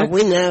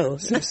 We know.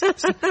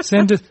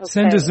 Send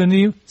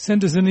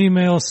us an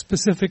email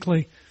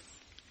specifically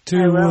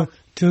to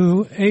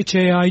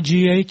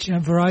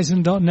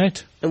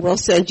haigh@verizon.net. And we'll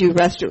send you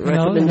restaurant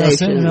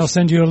recommendations. And I'll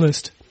send you a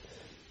list.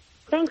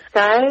 Thanks,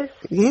 guys.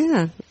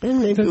 Yeah.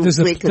 And maybe there's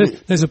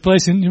a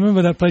place you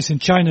remember that place in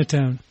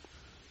Chinatown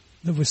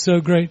that was so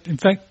great. In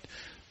fact,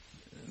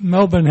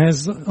 Melbourne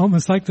has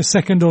almost like the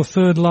second or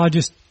third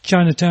largest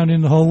Chinatown in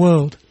the whole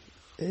world.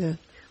 Yeah.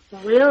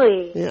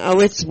 Really? Yeah.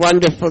 Oh, it's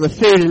wonderful. The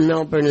food in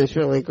Melbourne is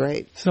really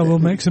great. So we'll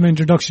make some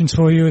introductions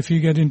for you if you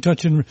get in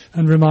touch and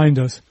remind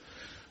us.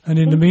 And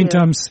in the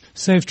meantime,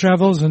 safe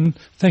travels, and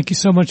thank you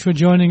so much for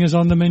joining us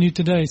on the menu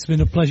today. It's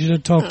been a pleasure to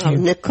talk to you.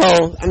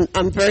 Nicole,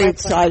 I'm very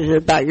excited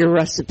about your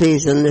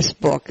recipes in this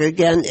book.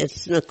 Again,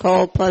 it's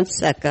Nicole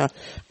Ponseca.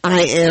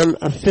 I am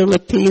a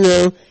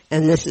Filipino,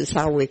 and this is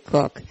how we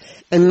cook.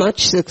 And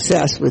much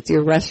success with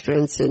your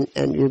restaurants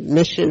and your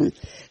mission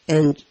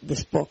and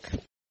this book.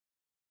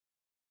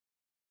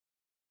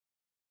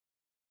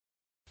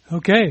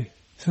 Okay,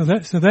 so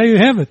there you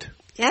have it.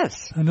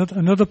 Yes.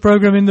 Another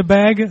program in the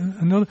bag,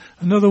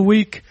 another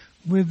week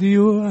with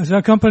you as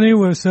our company.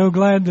 We're so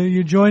glad that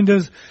you joined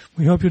us.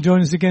 We hope you'll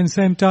join us again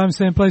same time,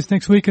 same place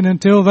next week. And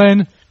until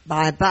then,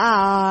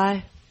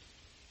 bye-bye.